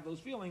allowed to have those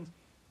feelings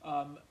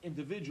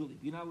individually.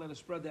 You're not allowed to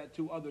spread that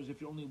to others if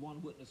you're only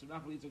one witness.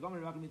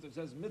 It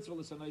says mitzvah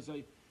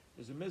l'sanaisai.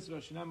 There's a mitzvah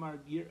shenamar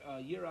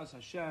yiras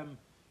Hashem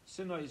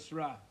sinai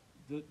isra.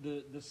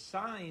 The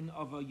sign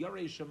of a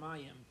yarei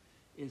shemayim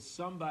is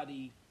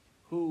somebody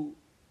who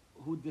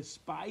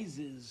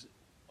despises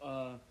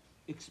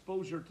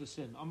exposure to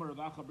sin. Amar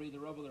Rav Acha the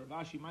Rav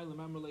Ravashi my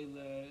lememrle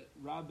le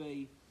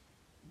Rabbe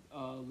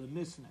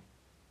lemisne.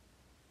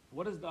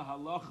 What is the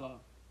halacha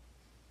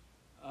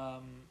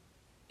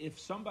if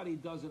somebody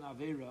does an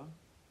avera?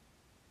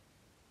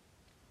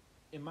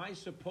 Am I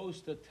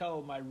supposed to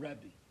tell my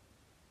Rebbe?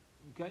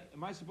 Okay,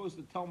 am I supposed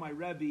to tell my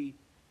Rebbe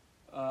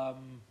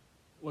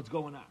what's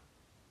going on?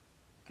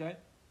 Okay,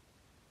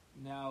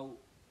 now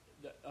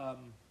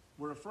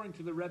we're referring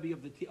to the Rebbe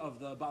of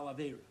the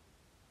Balavera.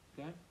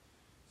 Okay,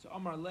 so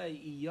Amar Le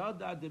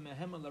Iyada de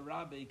Mehem la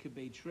Rabbe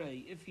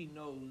Kebeitrei, if he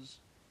knows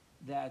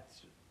that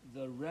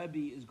the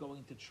Rebbe is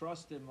going to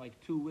trust him like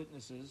two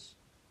witnesses,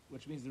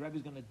 which means the Rebbe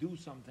is going to do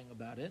something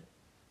about it.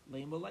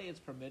 Leimalei, it's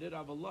permitted.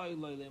 Avaloi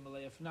loy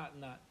leimalei, if not.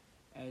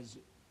 As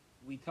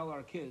we tell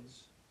our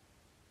kids,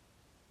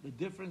 the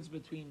difference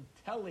between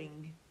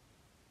telling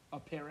a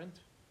parent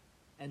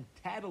and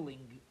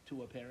tattling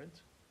to a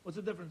parent. What's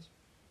the difference,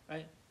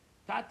 right?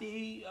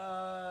 Tati,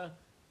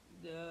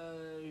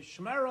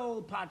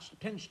 Shmerel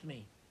pinched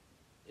me.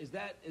 Is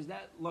that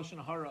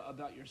lashon hara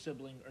about your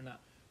sibling or not?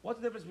 What's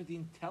the difference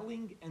between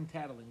telling and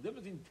tattling? The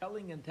difference between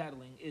telling and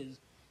tattling is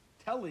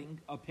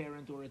telling a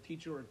parent or a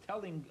teacher or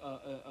telling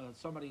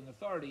somebody in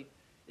authority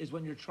is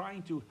when you're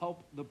trying to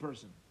help the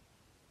person.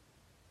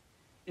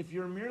 If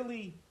you're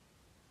merely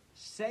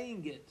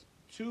saying it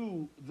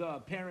to the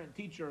parent,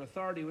 teacher,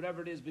 authority,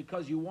 whatever it is,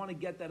 because you want to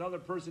get that other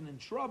person in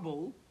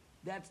trouble,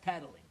 that's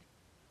tattling.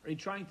 Are you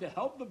trying to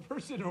help the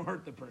person or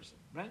hurt the person,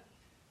 right?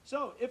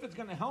 So if it's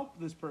going to help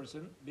this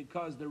person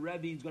because the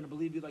Rebbe is going to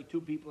believe you like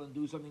two people and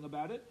do something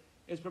about it,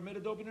 it's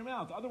permitted to open your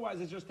mouth. Otherwise,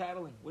 it's just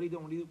tattling. What are you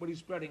doing? What are you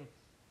spreading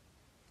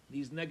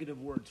these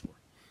negative words for?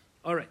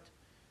 All right,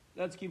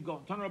 let's keep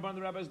going. Tan Rabban,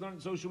 the rabbis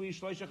learned, so should we,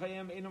 Shloisha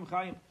Chayim, Einam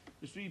Chayim.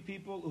 There's three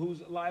people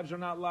whose lives are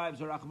not lives.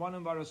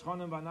 Rachmanim,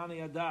 Varaschanim,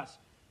 Vanani Adas.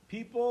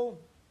 People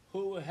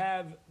who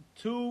have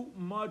too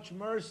much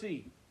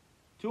mercy.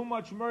 Too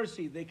much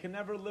mercy. They can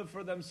never live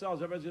for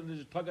themselves. Everybody's going to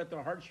just tug at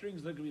their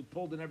heartstrings. They're going to be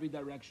pulled in every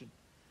direction.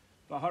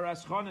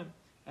 V'haras chonim.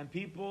 And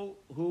people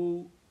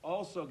who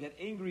also get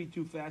angry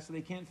too fast so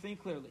they can't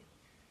think clearly.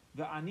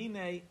 The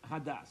anine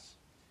hadas.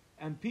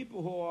 And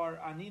people who are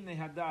anine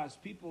hadas,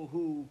 people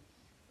who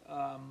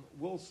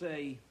will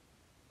say,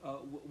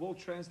 we'll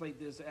translate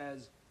this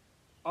as,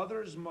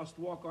 others must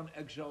walk on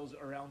eggshells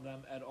around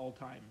them at all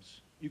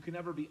times. You can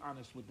never be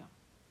honest with them.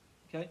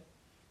 Okay?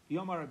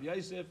 Yomar Rabbi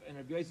Yosef, and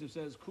Rabbi Yosef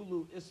says,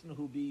 Kulu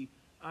isnahu bi,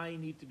 I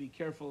need to be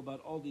careful about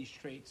all these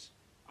traits.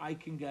 I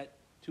can get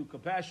too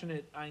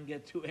compassionate, I can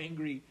get too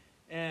angry,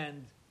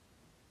 and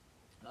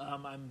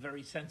I'm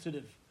very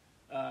sensitive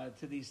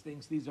to these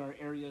things. These are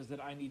areas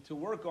that I need to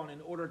work on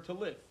in order to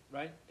live,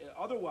 right?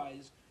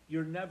 Otherwise,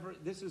 you're never,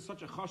 this is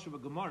such a chash of a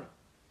Gemara,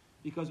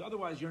 because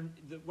otherwise,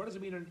 what does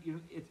it mean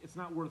it's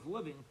not worth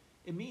living?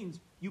 It means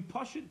you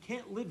pashut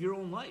can't live your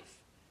own life.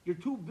 You're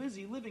too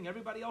busy living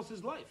everybody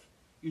else's life.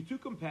 You're too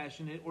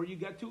compassionate, or you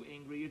get too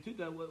angry.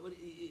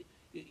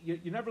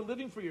 You're never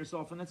living for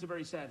yourself, and that's a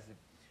very sad thing.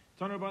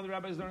 Taner Bar, the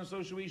rabbis learn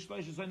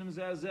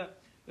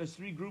there's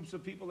three groups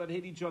of people that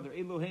hate each other.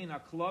 Elohein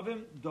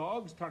aklavim,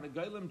 dogs,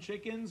 tarnagailim,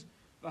 chickens,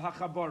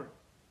 v'hachabarim,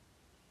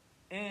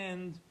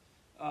 and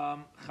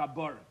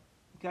chabarim.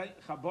 Okay,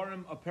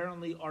 chabarim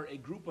apparently are a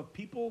group of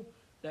people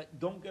that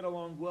don't get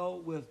along well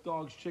with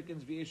dogs,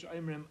 chickens, v'yesh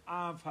aimrim,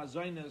 av,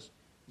 hazainas,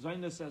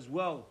 zainas as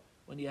well.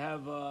 When you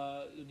have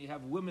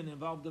women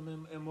involved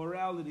in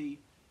immorality,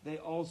 they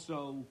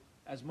also,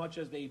 as much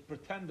as they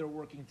pretend they're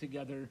working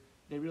together,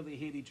 they really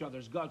hate each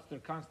other's guts. They're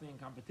constantly in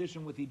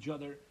competition with each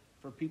other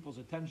for people's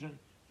attention.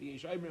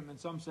 And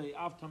some say,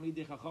 Av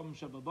Talmidei Chachamim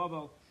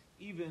Shebabavel,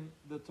 even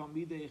the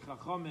Talmidei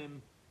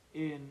Chachamim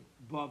in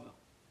Bavel.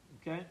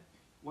 Okay?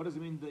 What does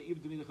it mean, the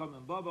even Talmidei Chachamim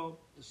in Bavel?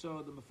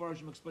 So the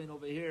Mefarshim explain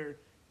over here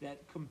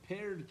that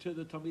compared to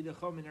the Talmidei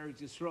Chachamim in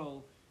Eretz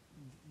Yisrael,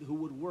 who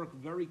would work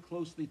very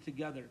closely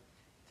together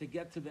to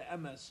get to the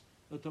emes,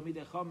 the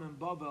Talmidei Chachamim in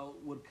Bavel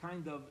would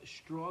kind of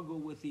struggle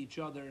with each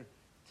other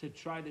to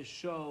try to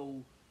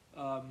show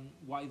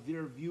why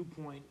their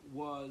viewpoint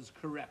was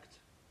correct.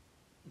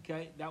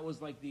 Okay, that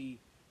was like the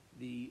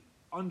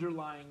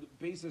underlying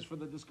basis for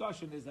the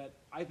discussion, is that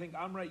I think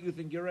I'm right, you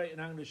think you're right,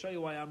 and I'm going to show you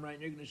why I'm right,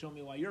 and you're going to show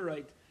me why you're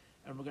right,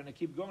 and we're going to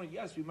keep going.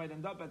 Yes, we might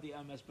end up at the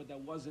MS, but that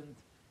wasn't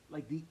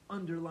like the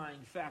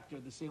underlying factor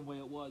the same way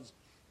it was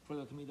for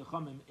the Talmidei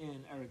Chachamim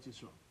in Eretz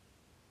Yisrael.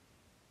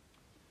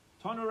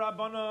 Tanu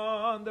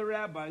Rabbanan, the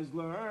rabbis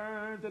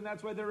learned, and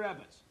that's why they're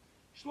rabbis.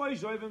 Shloish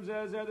Oivim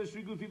says there's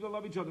three good people that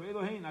love each other.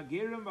 Elohein,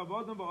 Agerim,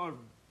 Avodim,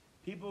 Va'arvim.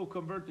 People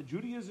convert to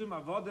Judaism,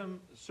 Avodim,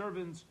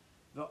 servants,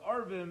 the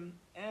Arvim,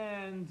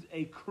 and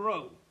a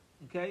crow.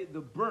 Okay, the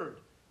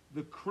bird,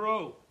 the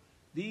crow.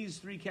 These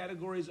three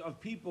categories of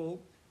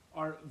people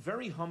are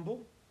very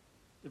humble.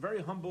 They're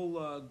very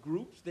humble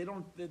groups. They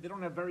don't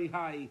have very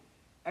high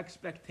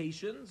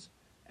expectations,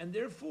 and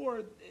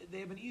therefore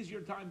they have an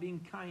easier time being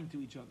kind to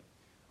each other.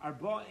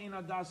 Arba ein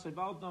adas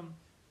sevaltam,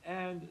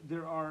 and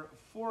there are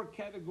four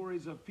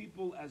categories of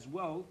people as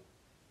well,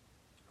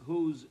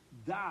 whose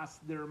das,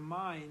 their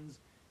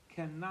minds,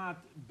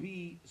 cannot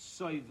be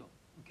soivel.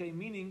 Okay,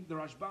 meaning the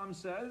Rashbam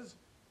says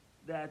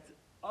that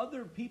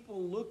other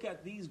people look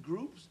at these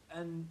groups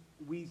and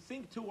we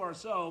think to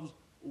ourselves,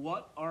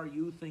 what are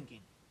you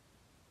thinking?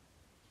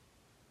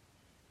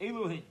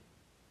 Elohim,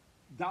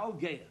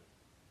 Dalgeya.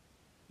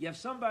 You have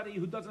somebody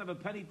who doesn't have a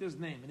penny to his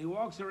name, and he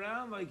walks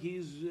around like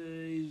he's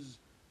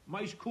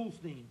Maish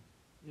Kulstein.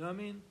 You know what I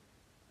mean?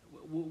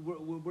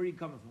 Where are you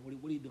coming from?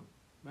 What are you doing?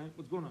 Right?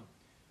 What's going on?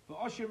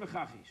 V'ashir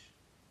mechachish.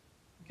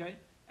 Okay?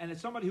 And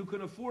it's somebody who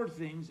can afford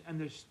things and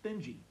they're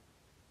stingy.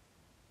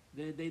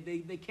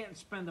 They can't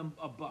spend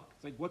a buck.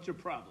 It's like, what's your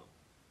problem?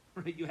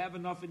 Right? You have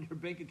enough in your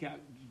bank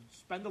account.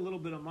 Spend a little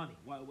bit of money.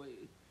 What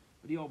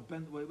are you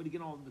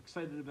getting all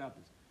excited about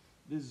this?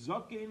 The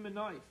Zakein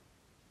Menayif.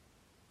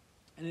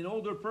 And an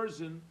older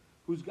person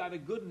who's got a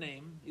good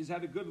name, he's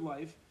had a good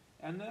life,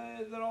 and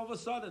then all of a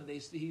sudden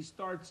he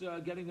starts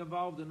getting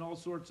involved in all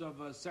sorts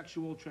of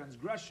sexual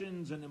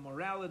transgressions and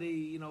immorality.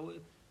 You know,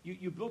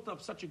 you built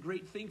up such a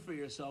great thing for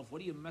yourself.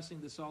 What are you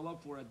messing this all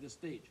up for at this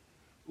stage?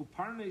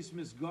 Uparnes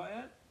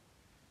misgaet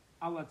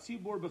ala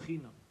tzibor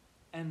bechinam,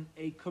 and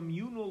a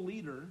communal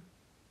leader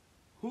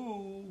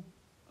who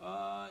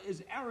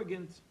is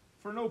arrogant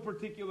for no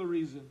particular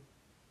reason.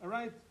 All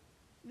right.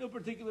 No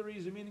particular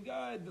reason, meaning,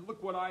 God,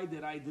 look what I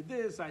did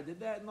this, I did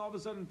that, and all of a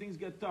sudden things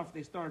get tough.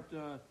 They start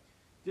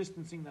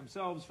distancing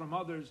themselves from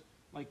others,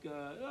 like,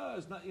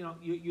 it's not, you know,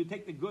 you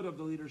take the good of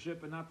the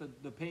leadership and not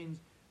the pains.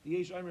 The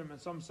Yesh Ayrim,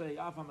 and some say,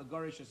 Afam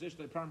Agarish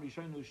Asishtay Parmi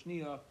Shainu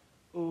Shnia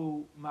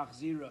U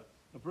Machzira,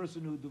 a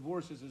person who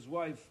divorces his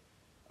wife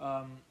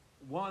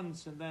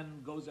once and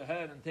then goes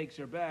ahead and takes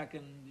her back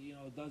and, you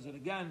know, does it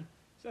again.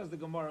 Says the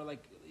Gemara,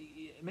 like,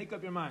 make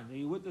up your mind. Are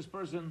you with this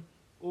person?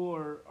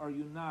 Or are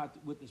you not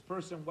with this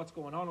person? What's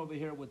going on over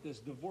here with this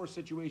divorce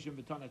situation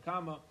with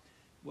Tanakama?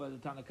 Well, the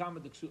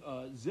Tanakama,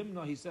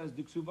 Zimna, he says,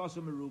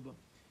 Diksuvasa Meruba.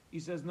 He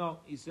says, no.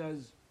 He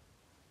says,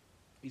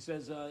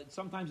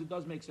 sometimes it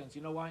does make sense.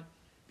 You know why?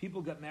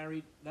 People get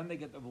married, then they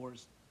get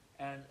divorced,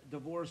 and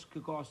divorce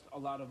could cost a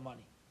lot of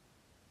money.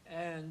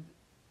 And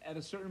at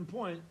a certain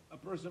point, a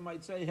person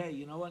might say, hey,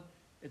 you know what?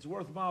 It's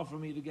worthwhile for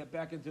me to get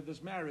back into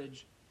this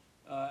marriage.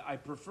 I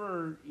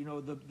prefer,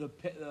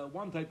 the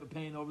one type of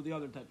pain over the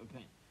other type of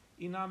pain.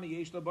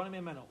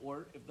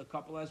 Or if the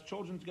couple has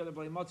children together,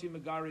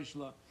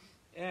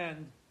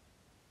 and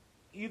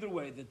either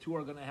way, the two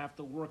are going to have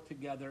to work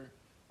together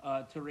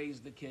to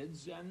raise the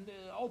kids, and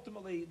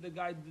ultimately the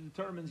guy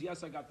determines,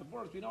 yes, I got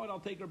divorced. You know what? I'll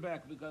take her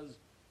back because,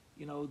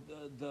 I'm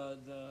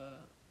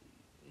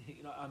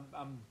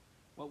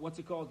what's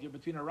it called? You're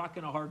between a rock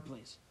and a hard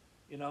place,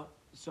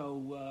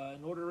 So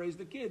in order to raise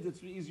the kids,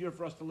 it's easier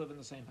for us to live in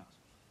the same house.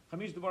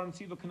 Chamish Devarim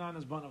Tziva Canaan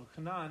as Banav.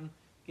 Canaan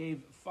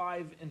gave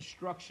 5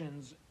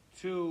 instructions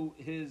to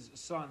his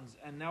sons,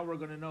 and now we're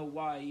going to know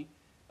why.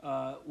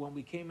 When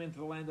we came into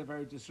the land of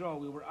Eretz Yisrael,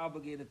 we were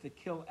obligated to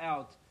kill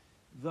out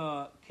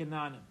the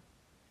Canaanim.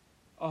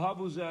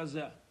 Ahavu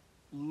zeh,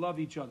 love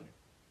each other.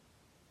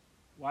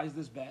 Why is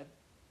this bad?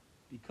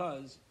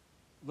 Because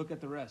look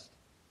at the rest.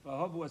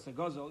 Ahavu es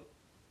hagazel,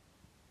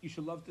 you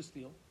should love to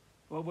steal.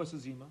 Ahavu es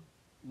hazima,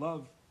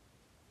 love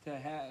to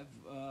have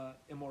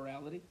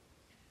immorality.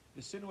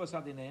 V'sinu es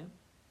hadineim,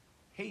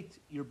 hate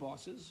your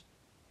bosses.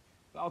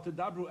 V'al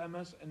tedabru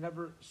emes, and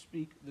never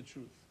speak the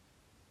truth.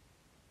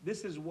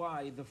 This is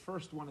why the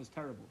first one is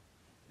terrible.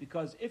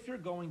 Because if you're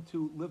going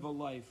to live a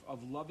life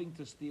of loving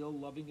to steal,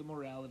 loving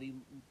immorality,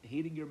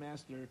 hating your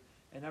master,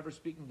 and never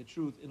speaking the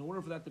truth, in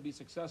order for that to be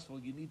successful,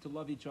 you need to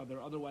love each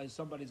other. Otherwise,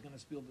 somebody's going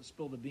to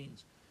spill the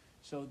beans.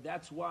 So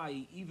that's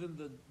why even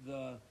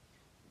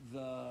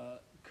the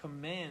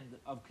command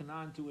of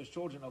Canaan to his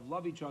children of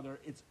love each other,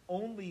 it's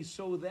only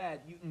so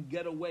that you can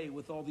get away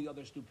with all the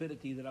other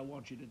stupidity that I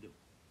want you to do.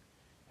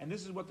 And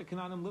this is what the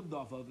Canaanim lived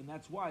off of, and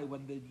that's why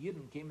when the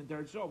Yidden came into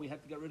Eretz Yisrael, we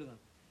had to get rid of them.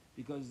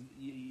 Because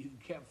you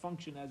can't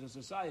function as a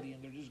society,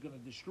 and they're just going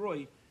to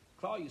destroy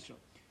Klal Yisrael.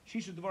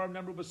 Shisha Devarim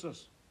Nemru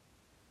Basus.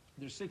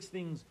 There's 6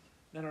 things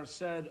that are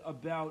said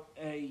about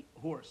a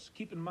horse.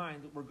 Keep in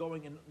mind that we're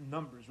going in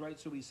numbers, right?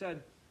 So we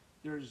said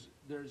there's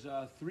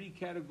 3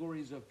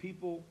 categories of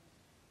people.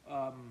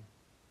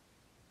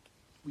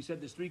 We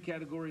said there's 3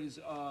 categories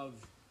of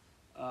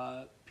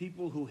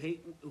people who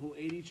hate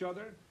each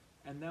other.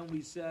 And then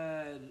we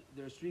said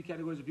there's 3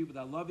 categories of people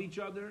that love each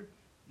other.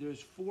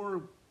 There's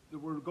 4 that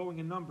we're going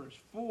in numbers.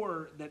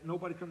 4 that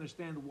nobody can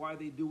understand why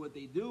they do what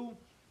they do.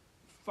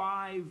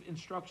 5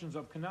 instructions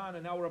of Canaan,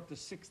 and now we're up to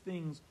 6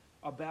 things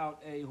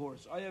about a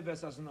horse. A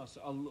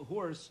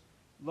horse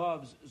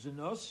loves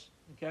zinus,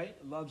 okay?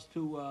 Loves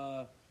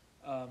to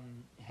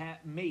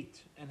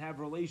mate and have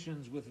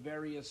relations with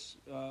various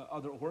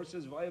other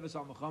horses.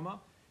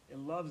 It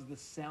loves the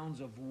sounds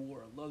of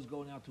war. It loves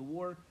going out to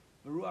war.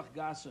 Beruach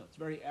Gasa, it's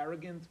very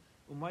arrogant.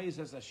 Umayis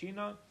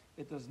Ashina,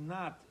 it does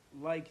not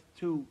like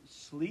to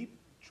sleep,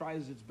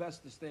 tries its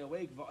best to stay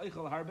awake.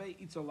 Va'eichel harbe,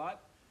 eats a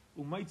lot.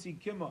 Umaitzi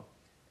Kima,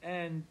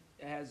 and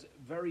has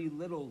very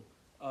little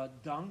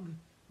dung.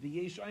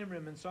 V'yesh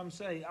Aimrim, and some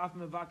say, Af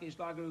mevakesh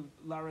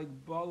lareg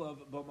balav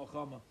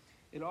b'mochama.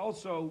 It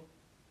also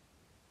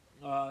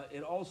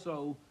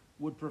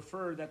would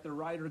prefer that the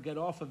rider get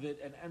off of it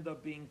and end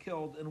up being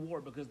killed in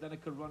war, because then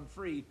it could run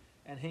free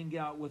and hang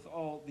out with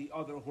all the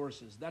other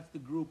horses. That's the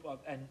group of,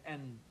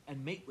 and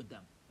mate with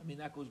them. I mean,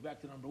 that goes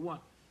back to number 1.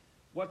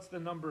 What's the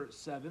number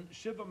 7?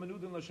 Shiva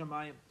menudin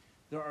l'shamayim.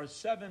 There are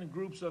 7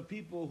 groups of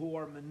people who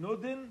are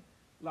menudin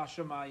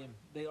l'shamayim.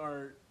 They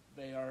are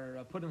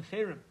put in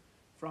cherim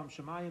from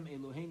shamayim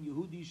Elohein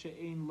Yehudi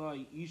she'ein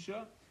lai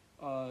isha,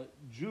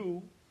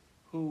 Jew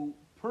who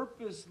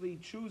purposely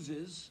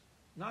chooses,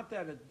 not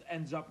that it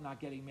ends up not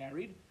getting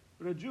married,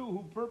 but a Jew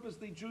who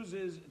purposely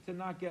chooses to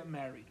not get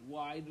married.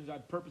 Why does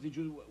that purposely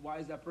choose? Why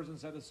is that person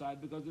set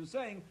aside? Because they're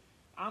saying,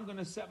 I'm going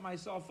to set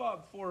myself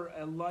up for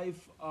a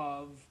life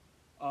of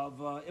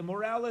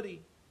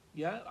immorality.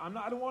 Yeah,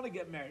 I don't want to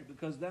get married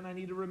because then I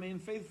need to remain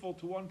faithful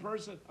to one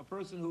person. A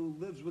person who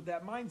lives with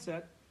that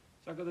mindset.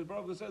 So the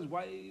Baruch says,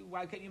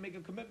 why can't you make a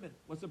commitment?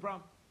 What's the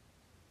problem?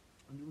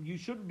 You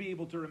shouldn't be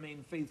able to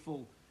remain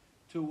faithful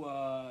to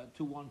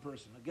one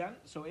person. Again,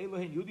 so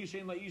Elohein Yehudi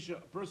she'ein la isha,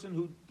 a person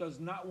who does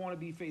not want to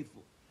be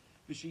faithful.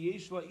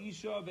 V'sheyesh la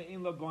isha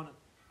ve'ein la banim,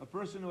 a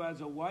person who has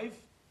a wife,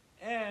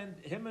 and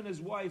him and his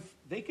wife,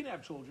 they can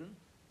have children,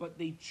 but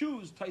they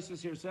choose,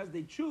 Taisus here says,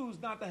 they choose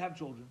not to have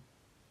children.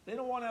 They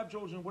don't want to have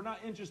children. We're not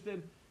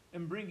interested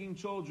in bringing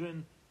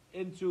children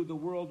into the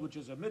world, which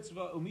is a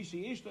mitzvah.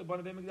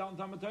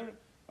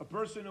 A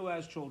person who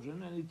has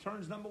children, and he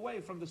turns them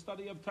away from the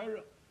study of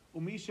Torah.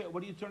 Umisha,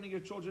 what are you turning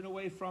your children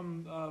away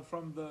from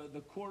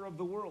the core of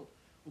the world?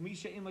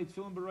 Umisha in like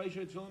tefillin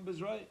b'reisha, tefillin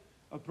b'zrei.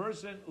 A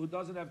person who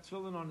doesn't have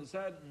tefillin on his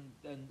head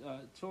and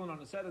tefillin on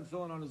his head and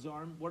tefillin on his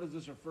arm. What is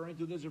this referring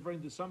to? This is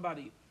referring to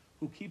somebody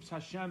who keeps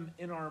Hashem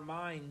in our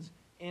minds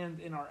and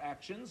in our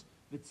actions.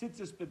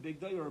 V'tzitzis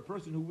bebigdai, or a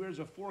person who wears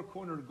a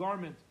 4-cornered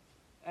garment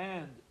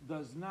and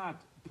does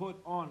not put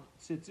on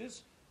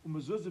tzitzis.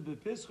 Umezuzah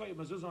b'pischai,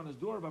 mezuzah on his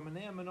door.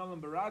 V'maneim menolim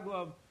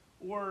baraglav,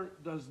 or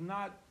does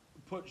not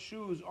put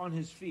shoes on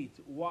his feet.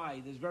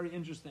 Why? This is very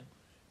interesting.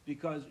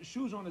 because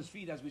shoes on his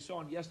feet, as we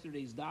saw in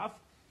yesterday's daf,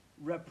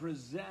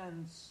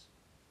 represents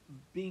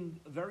being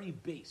very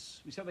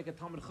base. We said like a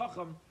Talmud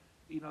Chacham,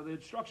 the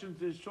instruction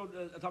to show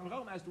a Talmud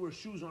Chacham has to wear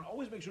shoes on.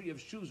 Always make sure you have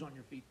shoes on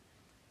your feet,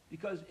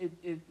 because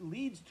it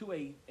leads to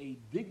a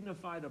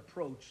dignified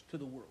approach to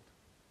the world.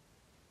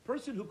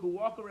 Person who can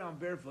walk around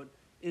barefoot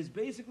is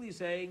basically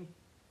saying,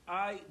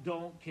 I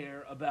don't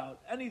care about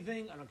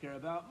anything. I don't care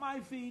about my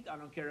feet. I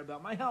don't care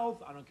about my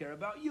health. I don't care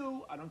about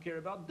you. I don't care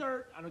about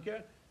dirt. I don't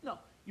care. No,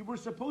 you were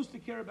supposed to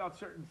care about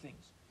certain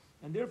things.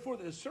 And therefore,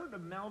 there's a certain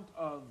amount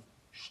of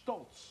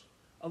stolz,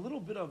 a little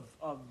bit of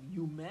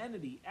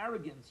humanity,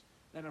 arrogance,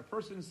 that a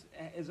person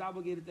is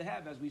obligated to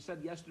have. As we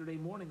said yesterday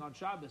morning on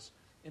Shabbos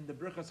in the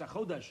Birchas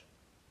HaChodesh,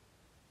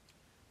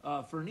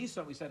 for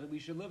Nisan, we said that we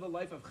should live a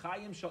life of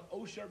chayim shel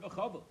osher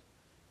v'chavod,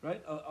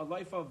 right? A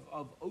life of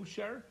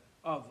osher,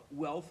 of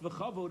wealth,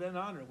 v'chavod, and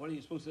honor. What are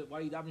you supposed to? Why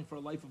are you davening for a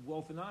life of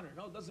wealth and honor?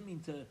 No, it doesn't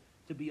mean to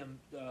be a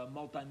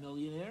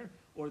multimillionaire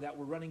or that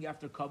we're running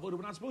after kavod.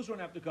 We're not supposed to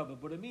run after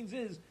kavod. What it means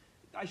is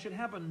I should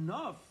have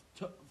enough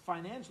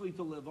financially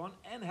to live on,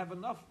 and have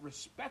enough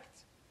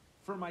respect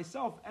for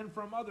myself and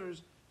from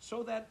others,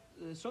 so that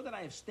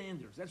I have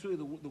standards. That's really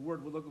the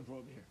word we're looking for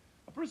over here.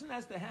 A person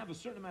has to have a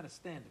certain amount of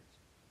standards.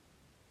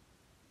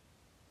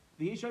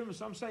 The Yesharim,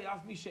 some say,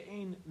 Af mi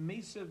she'ein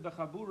meisiv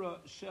b'chabura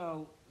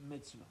shel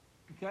mitzvah.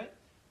 Okay?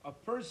 A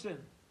person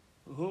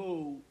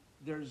who,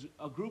 there's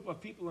a group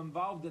of people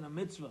involved in a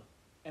mitzvah,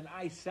 and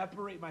I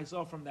separate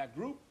myself from that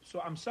group,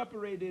 so I'm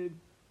separated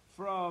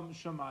from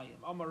Shamayim.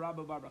 Amar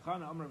Rabba bar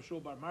Bachana, Amar Rav Shul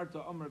bar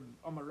Marta, Amar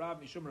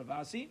Rab Mishum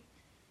Ravasi,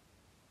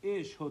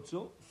 Ish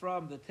Hutzel,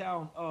 from the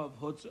town of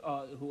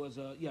Hutzel,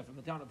 from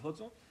the town of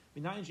Hutzel.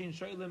 Minayin shein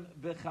shaylim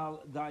bechal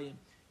dayim.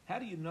 How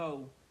do you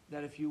know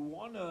that if you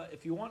want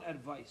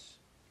advice,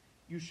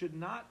 you should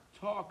not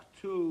talk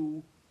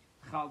to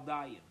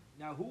Chaldayim?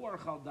 Now, who are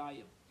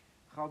Chaldayim?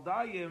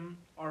 Chaldayim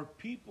are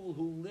people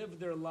who live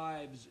their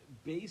lives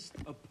based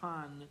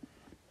upon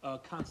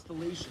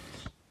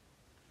constellations.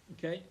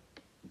 Okay?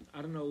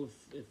 I don't know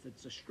if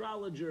it's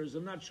astrologers,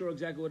 I'm not sure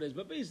exactly what it is,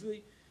 but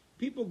basically,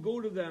 people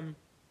go to them,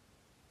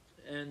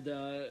 and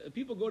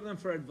people go to them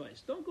for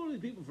advice. Don't go to the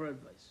people for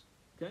advice.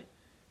 Okay?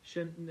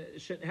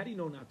 How do you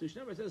know not to? It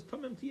says,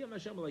 Tamim tiyam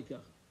Hashem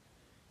aleikacha.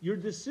 Your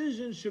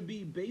decision should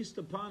be based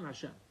upon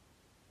Hashem.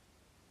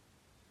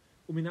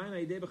 How do you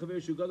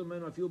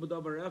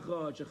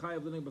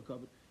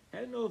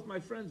know if my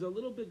friend's a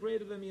little bit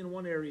greater than me in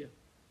one area,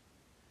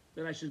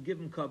 that I should give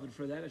him covet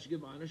for that? I should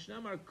give him honor.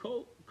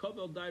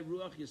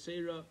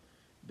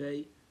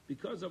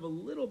 Because of a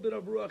little bit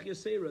of ruach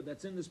yasera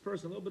that's in this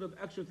person, a little bit of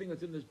extra thing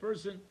that's in this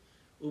person.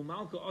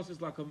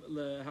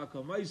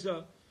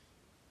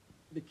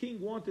 The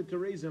king wanted to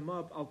raise him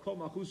up, al kol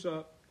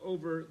machusa,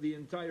 over the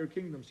entire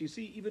kingdom. So you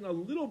see, even a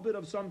little bit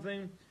of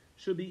something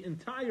should be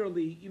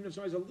entirely, even if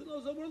somebody's a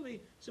little worldly,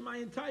 so my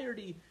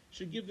entirety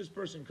should give this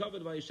person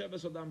covet.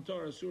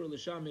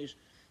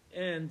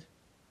 And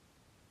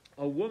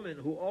a woman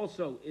who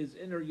also is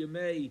in her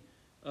yemei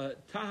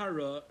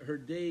tahara, her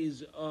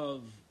days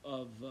of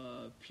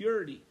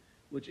purity,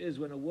 which is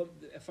when a woman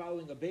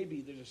following a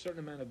baby, there's a certain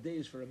amount of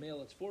days. For a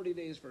male, it's 40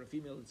 days. For a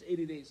female, it's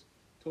 80 days.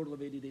 Total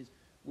of 80 days.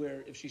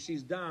 Where if she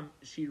sees dam,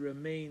 she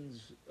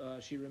remains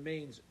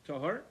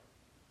tahar.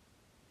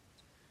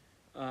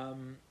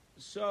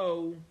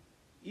 So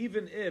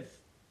even if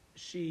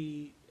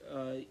she,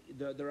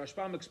 the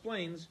Rashbam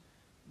explains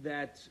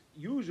that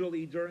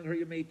usually during her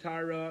Yemei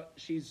Tara,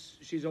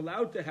 she's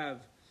allowed to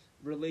have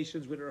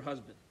relations with her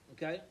husband.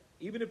 Okay,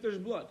 even if there's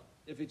blood,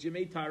 if it's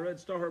Yemei Tara,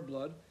 it's tahar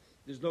blood.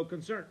 There's no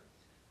concern.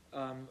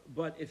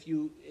 But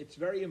it's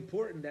very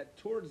important that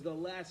towards the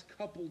last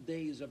couple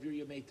days of your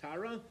Yemei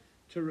Tara,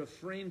 to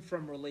refrain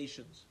from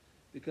relations,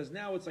 because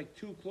now it's like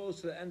too close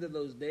to the end of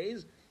those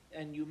days,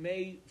 and you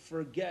may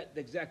forget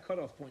the exact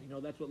cutoff point.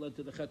 That's what led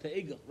to the Chet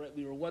HaEgel, right?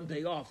 We were one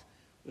day off.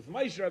 With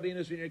Moshe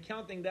Rabbeinu, when you're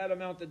counting that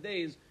amount of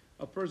days,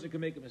 a person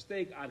can make a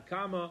mistake. Ad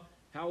kama,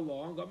 how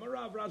long?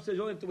 Rav says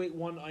you only have to wait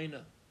one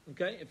aina.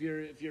 Okay, if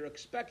you're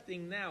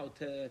expecting now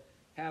to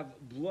have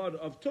blood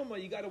of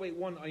tumah, you got to wait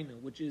one aina,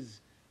 which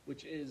is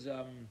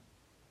a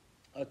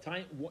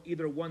time,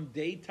 either one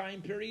day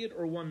time period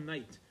or one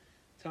night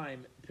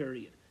time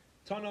period.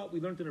 Tana, we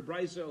learned in the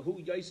Brisa,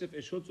 who Yosef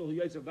ish Hutzel, who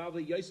Yosef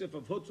Bavli. Yosef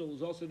of Hutzel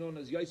is also known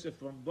as Yosef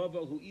from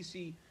Bavel, who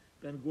Isi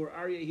ben Gur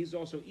Aryeh. He's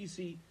also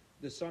Isi,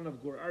 the son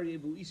of Gur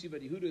Aryeh, who Isi ben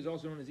Yehuda is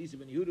also known as Isi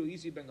ben Yehuda,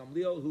 Isi ben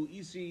Gamliel, who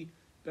Isi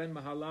ben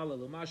Mahalala,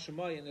 Lama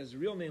Shemai, and his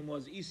real name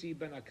was Isi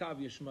ben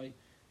Akavia Shemai.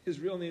 His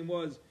real name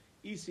was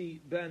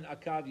Isi ben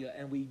Akavia,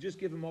 and we just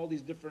give him all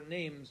these different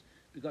names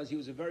because he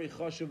was a very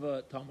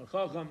chashuva Talmud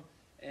Chacham,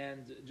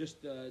 and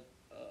just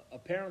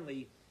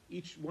apparently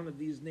each one of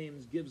these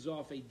names gives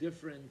off a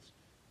different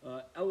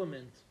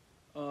element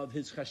of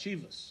his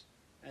chashivas.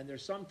 And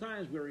there's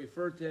sometimes we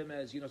refer to him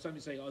as, somebody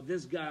say, oh,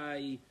 this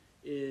guy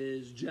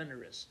is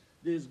generous.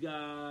 This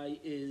guy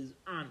is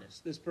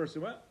honest. This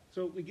person, well,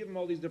 so we give him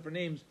all these different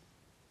names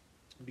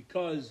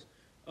because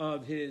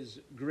of his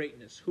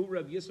greatness. Who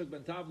Rav Yitzchak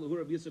ben Tavla, who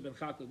Rav Yitzchak ben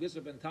Chakla.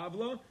 Yitzchak ben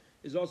Tavla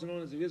is also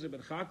known as Rabbi Yitzchak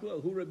ben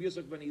Chakla, who Rabbi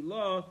Yitzchak ben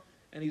Ilah,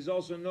 and he's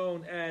also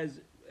known as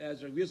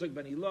Rabbi Yitzchak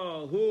ben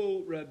Ilah,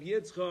 who Rabbi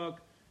Yitzchak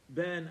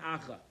ben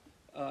Acha,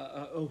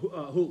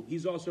 who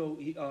he's also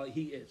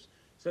he is.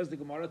 Says the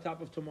Gemara,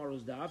 top of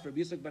tomorrow's daf. Rabbi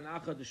Yitzchak ben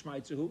Acha the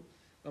Shmaitzahu.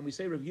 When we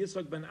say Rabbi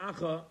Yitzchak ben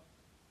Acha,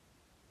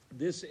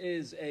 this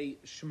is a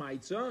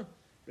Shmaitza.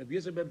 Rabbi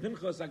Yitzchak ben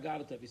Pinchas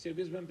Agarata. If you say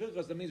Rabbi Yitzchak ben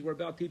Pinchas, that means we're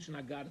about teaching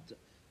Agarata.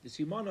 The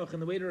Simonach,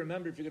 and the way to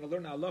remember if you're going to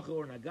learn Halacha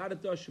or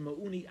Agarata,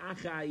 Shemauni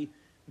Achai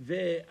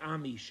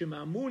ve'ami.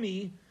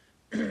 Shemamuni,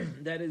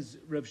 that is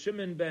Rav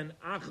Shimon ben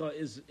Acha,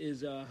 is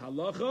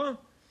Halacha,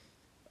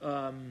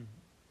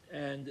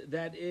 and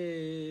that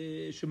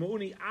is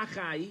Shemauni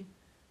Achai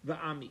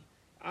ve'ami.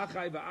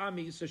 Achai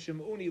ve'ami, so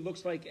Shemauni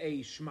looks like a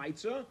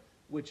Shmaitza,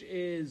 which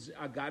is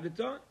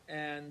Agadita,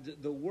 and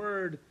the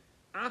word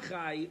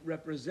Achai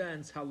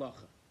represents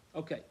Halacha.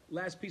 Okay,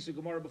 last piece of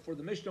Gemara before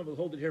the Mishnah. We'll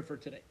hold it here for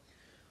today.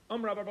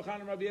 Rabbi Bar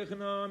Chanan, Rabbi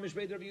Yechina,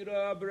 Mishbeit Rabbi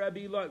Yehuda,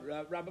 Rabbi Eloi.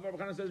 Rabbi Bar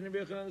Chanan says, Rabbi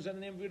Yechina said the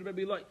name of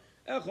Rabbi Eloi.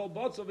 Echol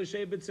botzel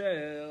v'shei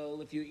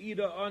b'tzel. If you eat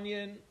an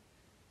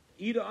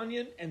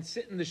onion and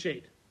sit in the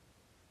shade.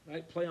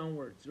 Right? Play on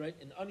words, right?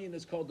 An onion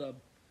is called a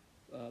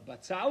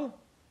batzal,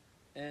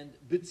 and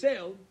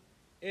b'tzel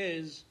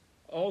is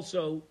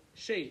also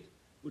shade,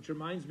 which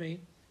reminds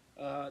me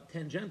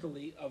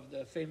tangentially of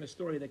the famous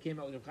story that came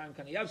out with Chaim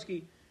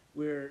Kanievsky,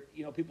 where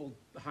people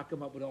hock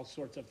him up with all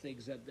sorts of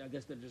things that I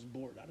guess they're just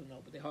bored. I don't know,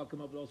 but they hock him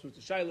up with all sorts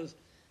of shilas,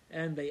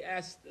 and they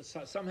asked,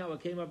 somehow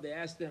it came up. They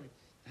asked him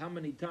how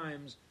many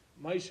times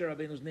Moshe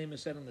Rabbeinu's name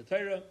is said in the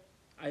Torah.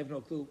 I have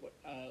no clue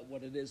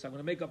what it is. So I'm going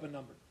to make up a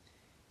number.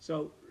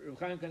 So Reb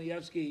Chaim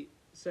Kanievsky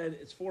said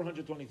it's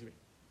 423.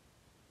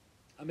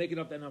 I'm making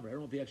up that number. I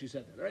don't know if he actually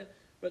said that. All right,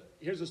 but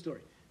here's the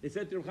story. They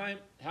said to Reb Chaim,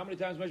 how many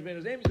times Moshe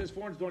Rabbeinu's name? He says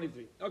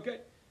 423. Okay.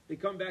 They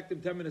come back to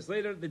him 10 minutes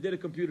later. They did a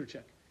computer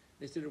check.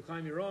 They said, Reb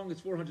Chaim, you're wrong. It's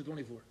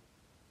 424.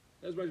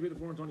 That's why it's made it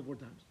 424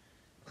 times.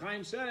 Reb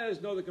Chaim says,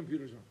 no, the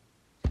computer's wrong.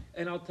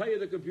 And I'll tell you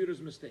the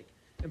computer's mistake.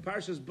 In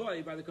Parshas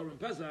Boy, by the Korban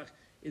Pesach,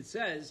 it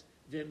says,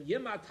 V'im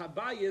yemat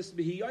habayis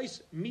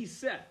b'hiyos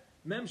miseh,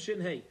 mem shin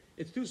hey.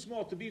 It's too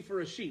small to be for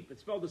a sheep. It's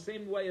spelled the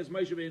same way as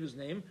Moshe Rabbeinu's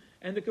name,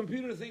 and the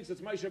computer thinks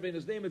it's Moshe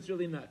Rabbeinu's name. It's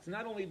really nuts.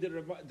 Not only did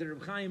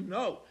Reb Chaim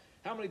know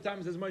how many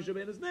times is Moshe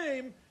Rabbeinu's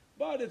name,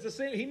 but it's the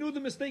same. He knew the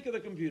mistake of the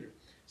computer.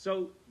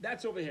 So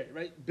that's over here,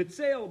 right?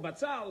 Bitzel,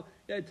 batzal,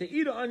 to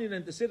eat an onion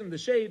and to sit in the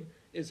shade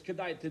is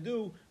kedai to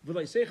do.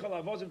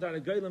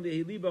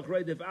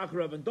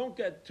 And don't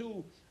get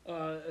too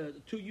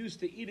used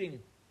to eating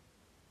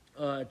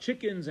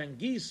chickens and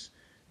geese,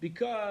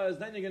 because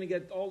then you're going to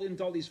get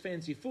into all these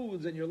fancy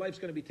foods, and your life's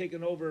going to be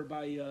taken over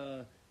by.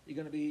 You're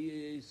going to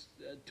be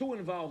too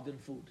involved in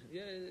food.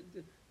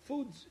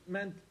 Food's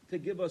meant to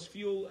give us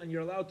fuel, and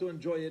you're allowed to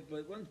enjoy it.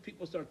 But once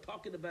people start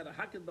talking about it,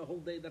 hacking the whole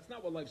day, that's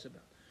not what life's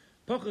about.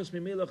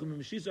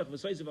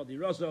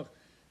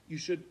 You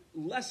should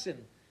lessen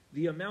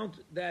the amount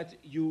that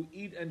you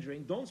eat and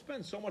drink. Don't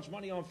spend so much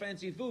money on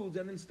fancy foods,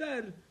 and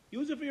instead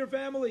use it for your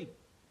family.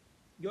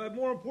 You'll have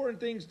more important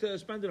things to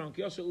spend it on.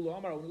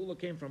 When Ula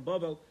came from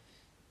Bavel,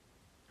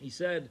 he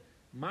said,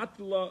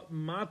 Matla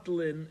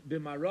matlin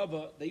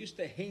b'marava. They used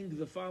to hang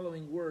the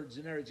following words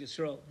in Eretz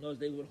Yisrael.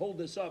 They would hold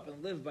this up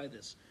and live by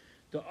this.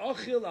 The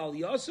achil al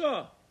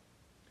yasa.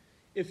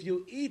 If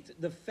you eat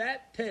the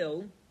fat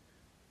tail,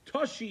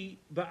 toshi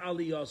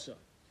ba'aliyasa,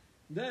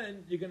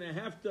 then you're going to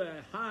have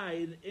to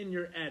hide in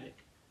your attic,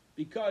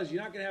 because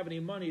you're not going to have any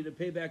money to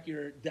pay back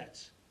your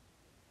debts.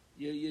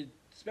 You're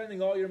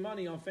spending all your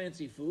money on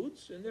fancy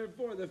foods, and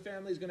therefore the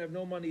family's going to have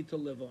no money to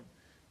live on.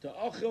 To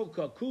achil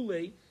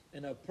kakule,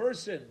 and a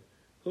person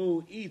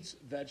who eats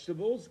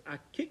vegetables,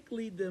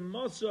 akikli de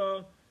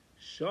masa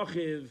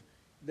shachiv,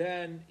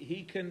 then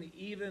he can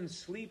even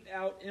sleep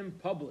out in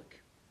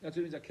public. That's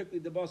what it means,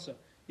 akikli de masa.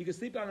 You can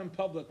sleep out in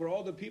public where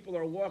all the people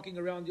are walking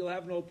around. You'll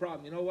have no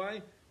problem. You know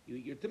why? You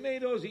eat your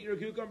tomatoes, eat your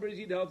cucumbers,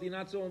 eat healthy. You're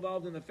not so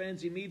involved in the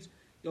fancy meats.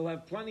 You'll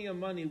have plenty of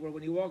money where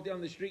when you walk down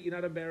the street, you're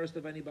not embarrassed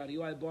of anybody.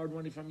 Oh, I borrowed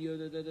money from you.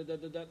 No,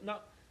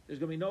 there's going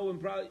to be no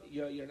improv.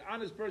 You're an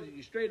honest person.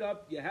 You're straight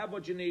up. You have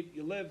what you need.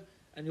 You live,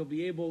 and you'll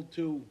be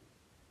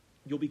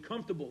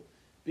comfortable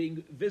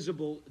being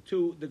visible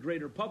to the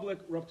greater public.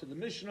 We're up to the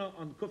Mishnah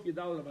on Kuf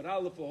Yadal and Amar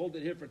Aleph. We'll hold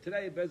it here for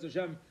today. Bez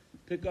Hashem,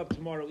 pick up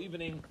tomorrow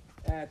evening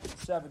at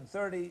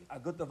 7:30. A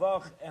good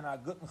Tavach and a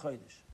good Chodesh.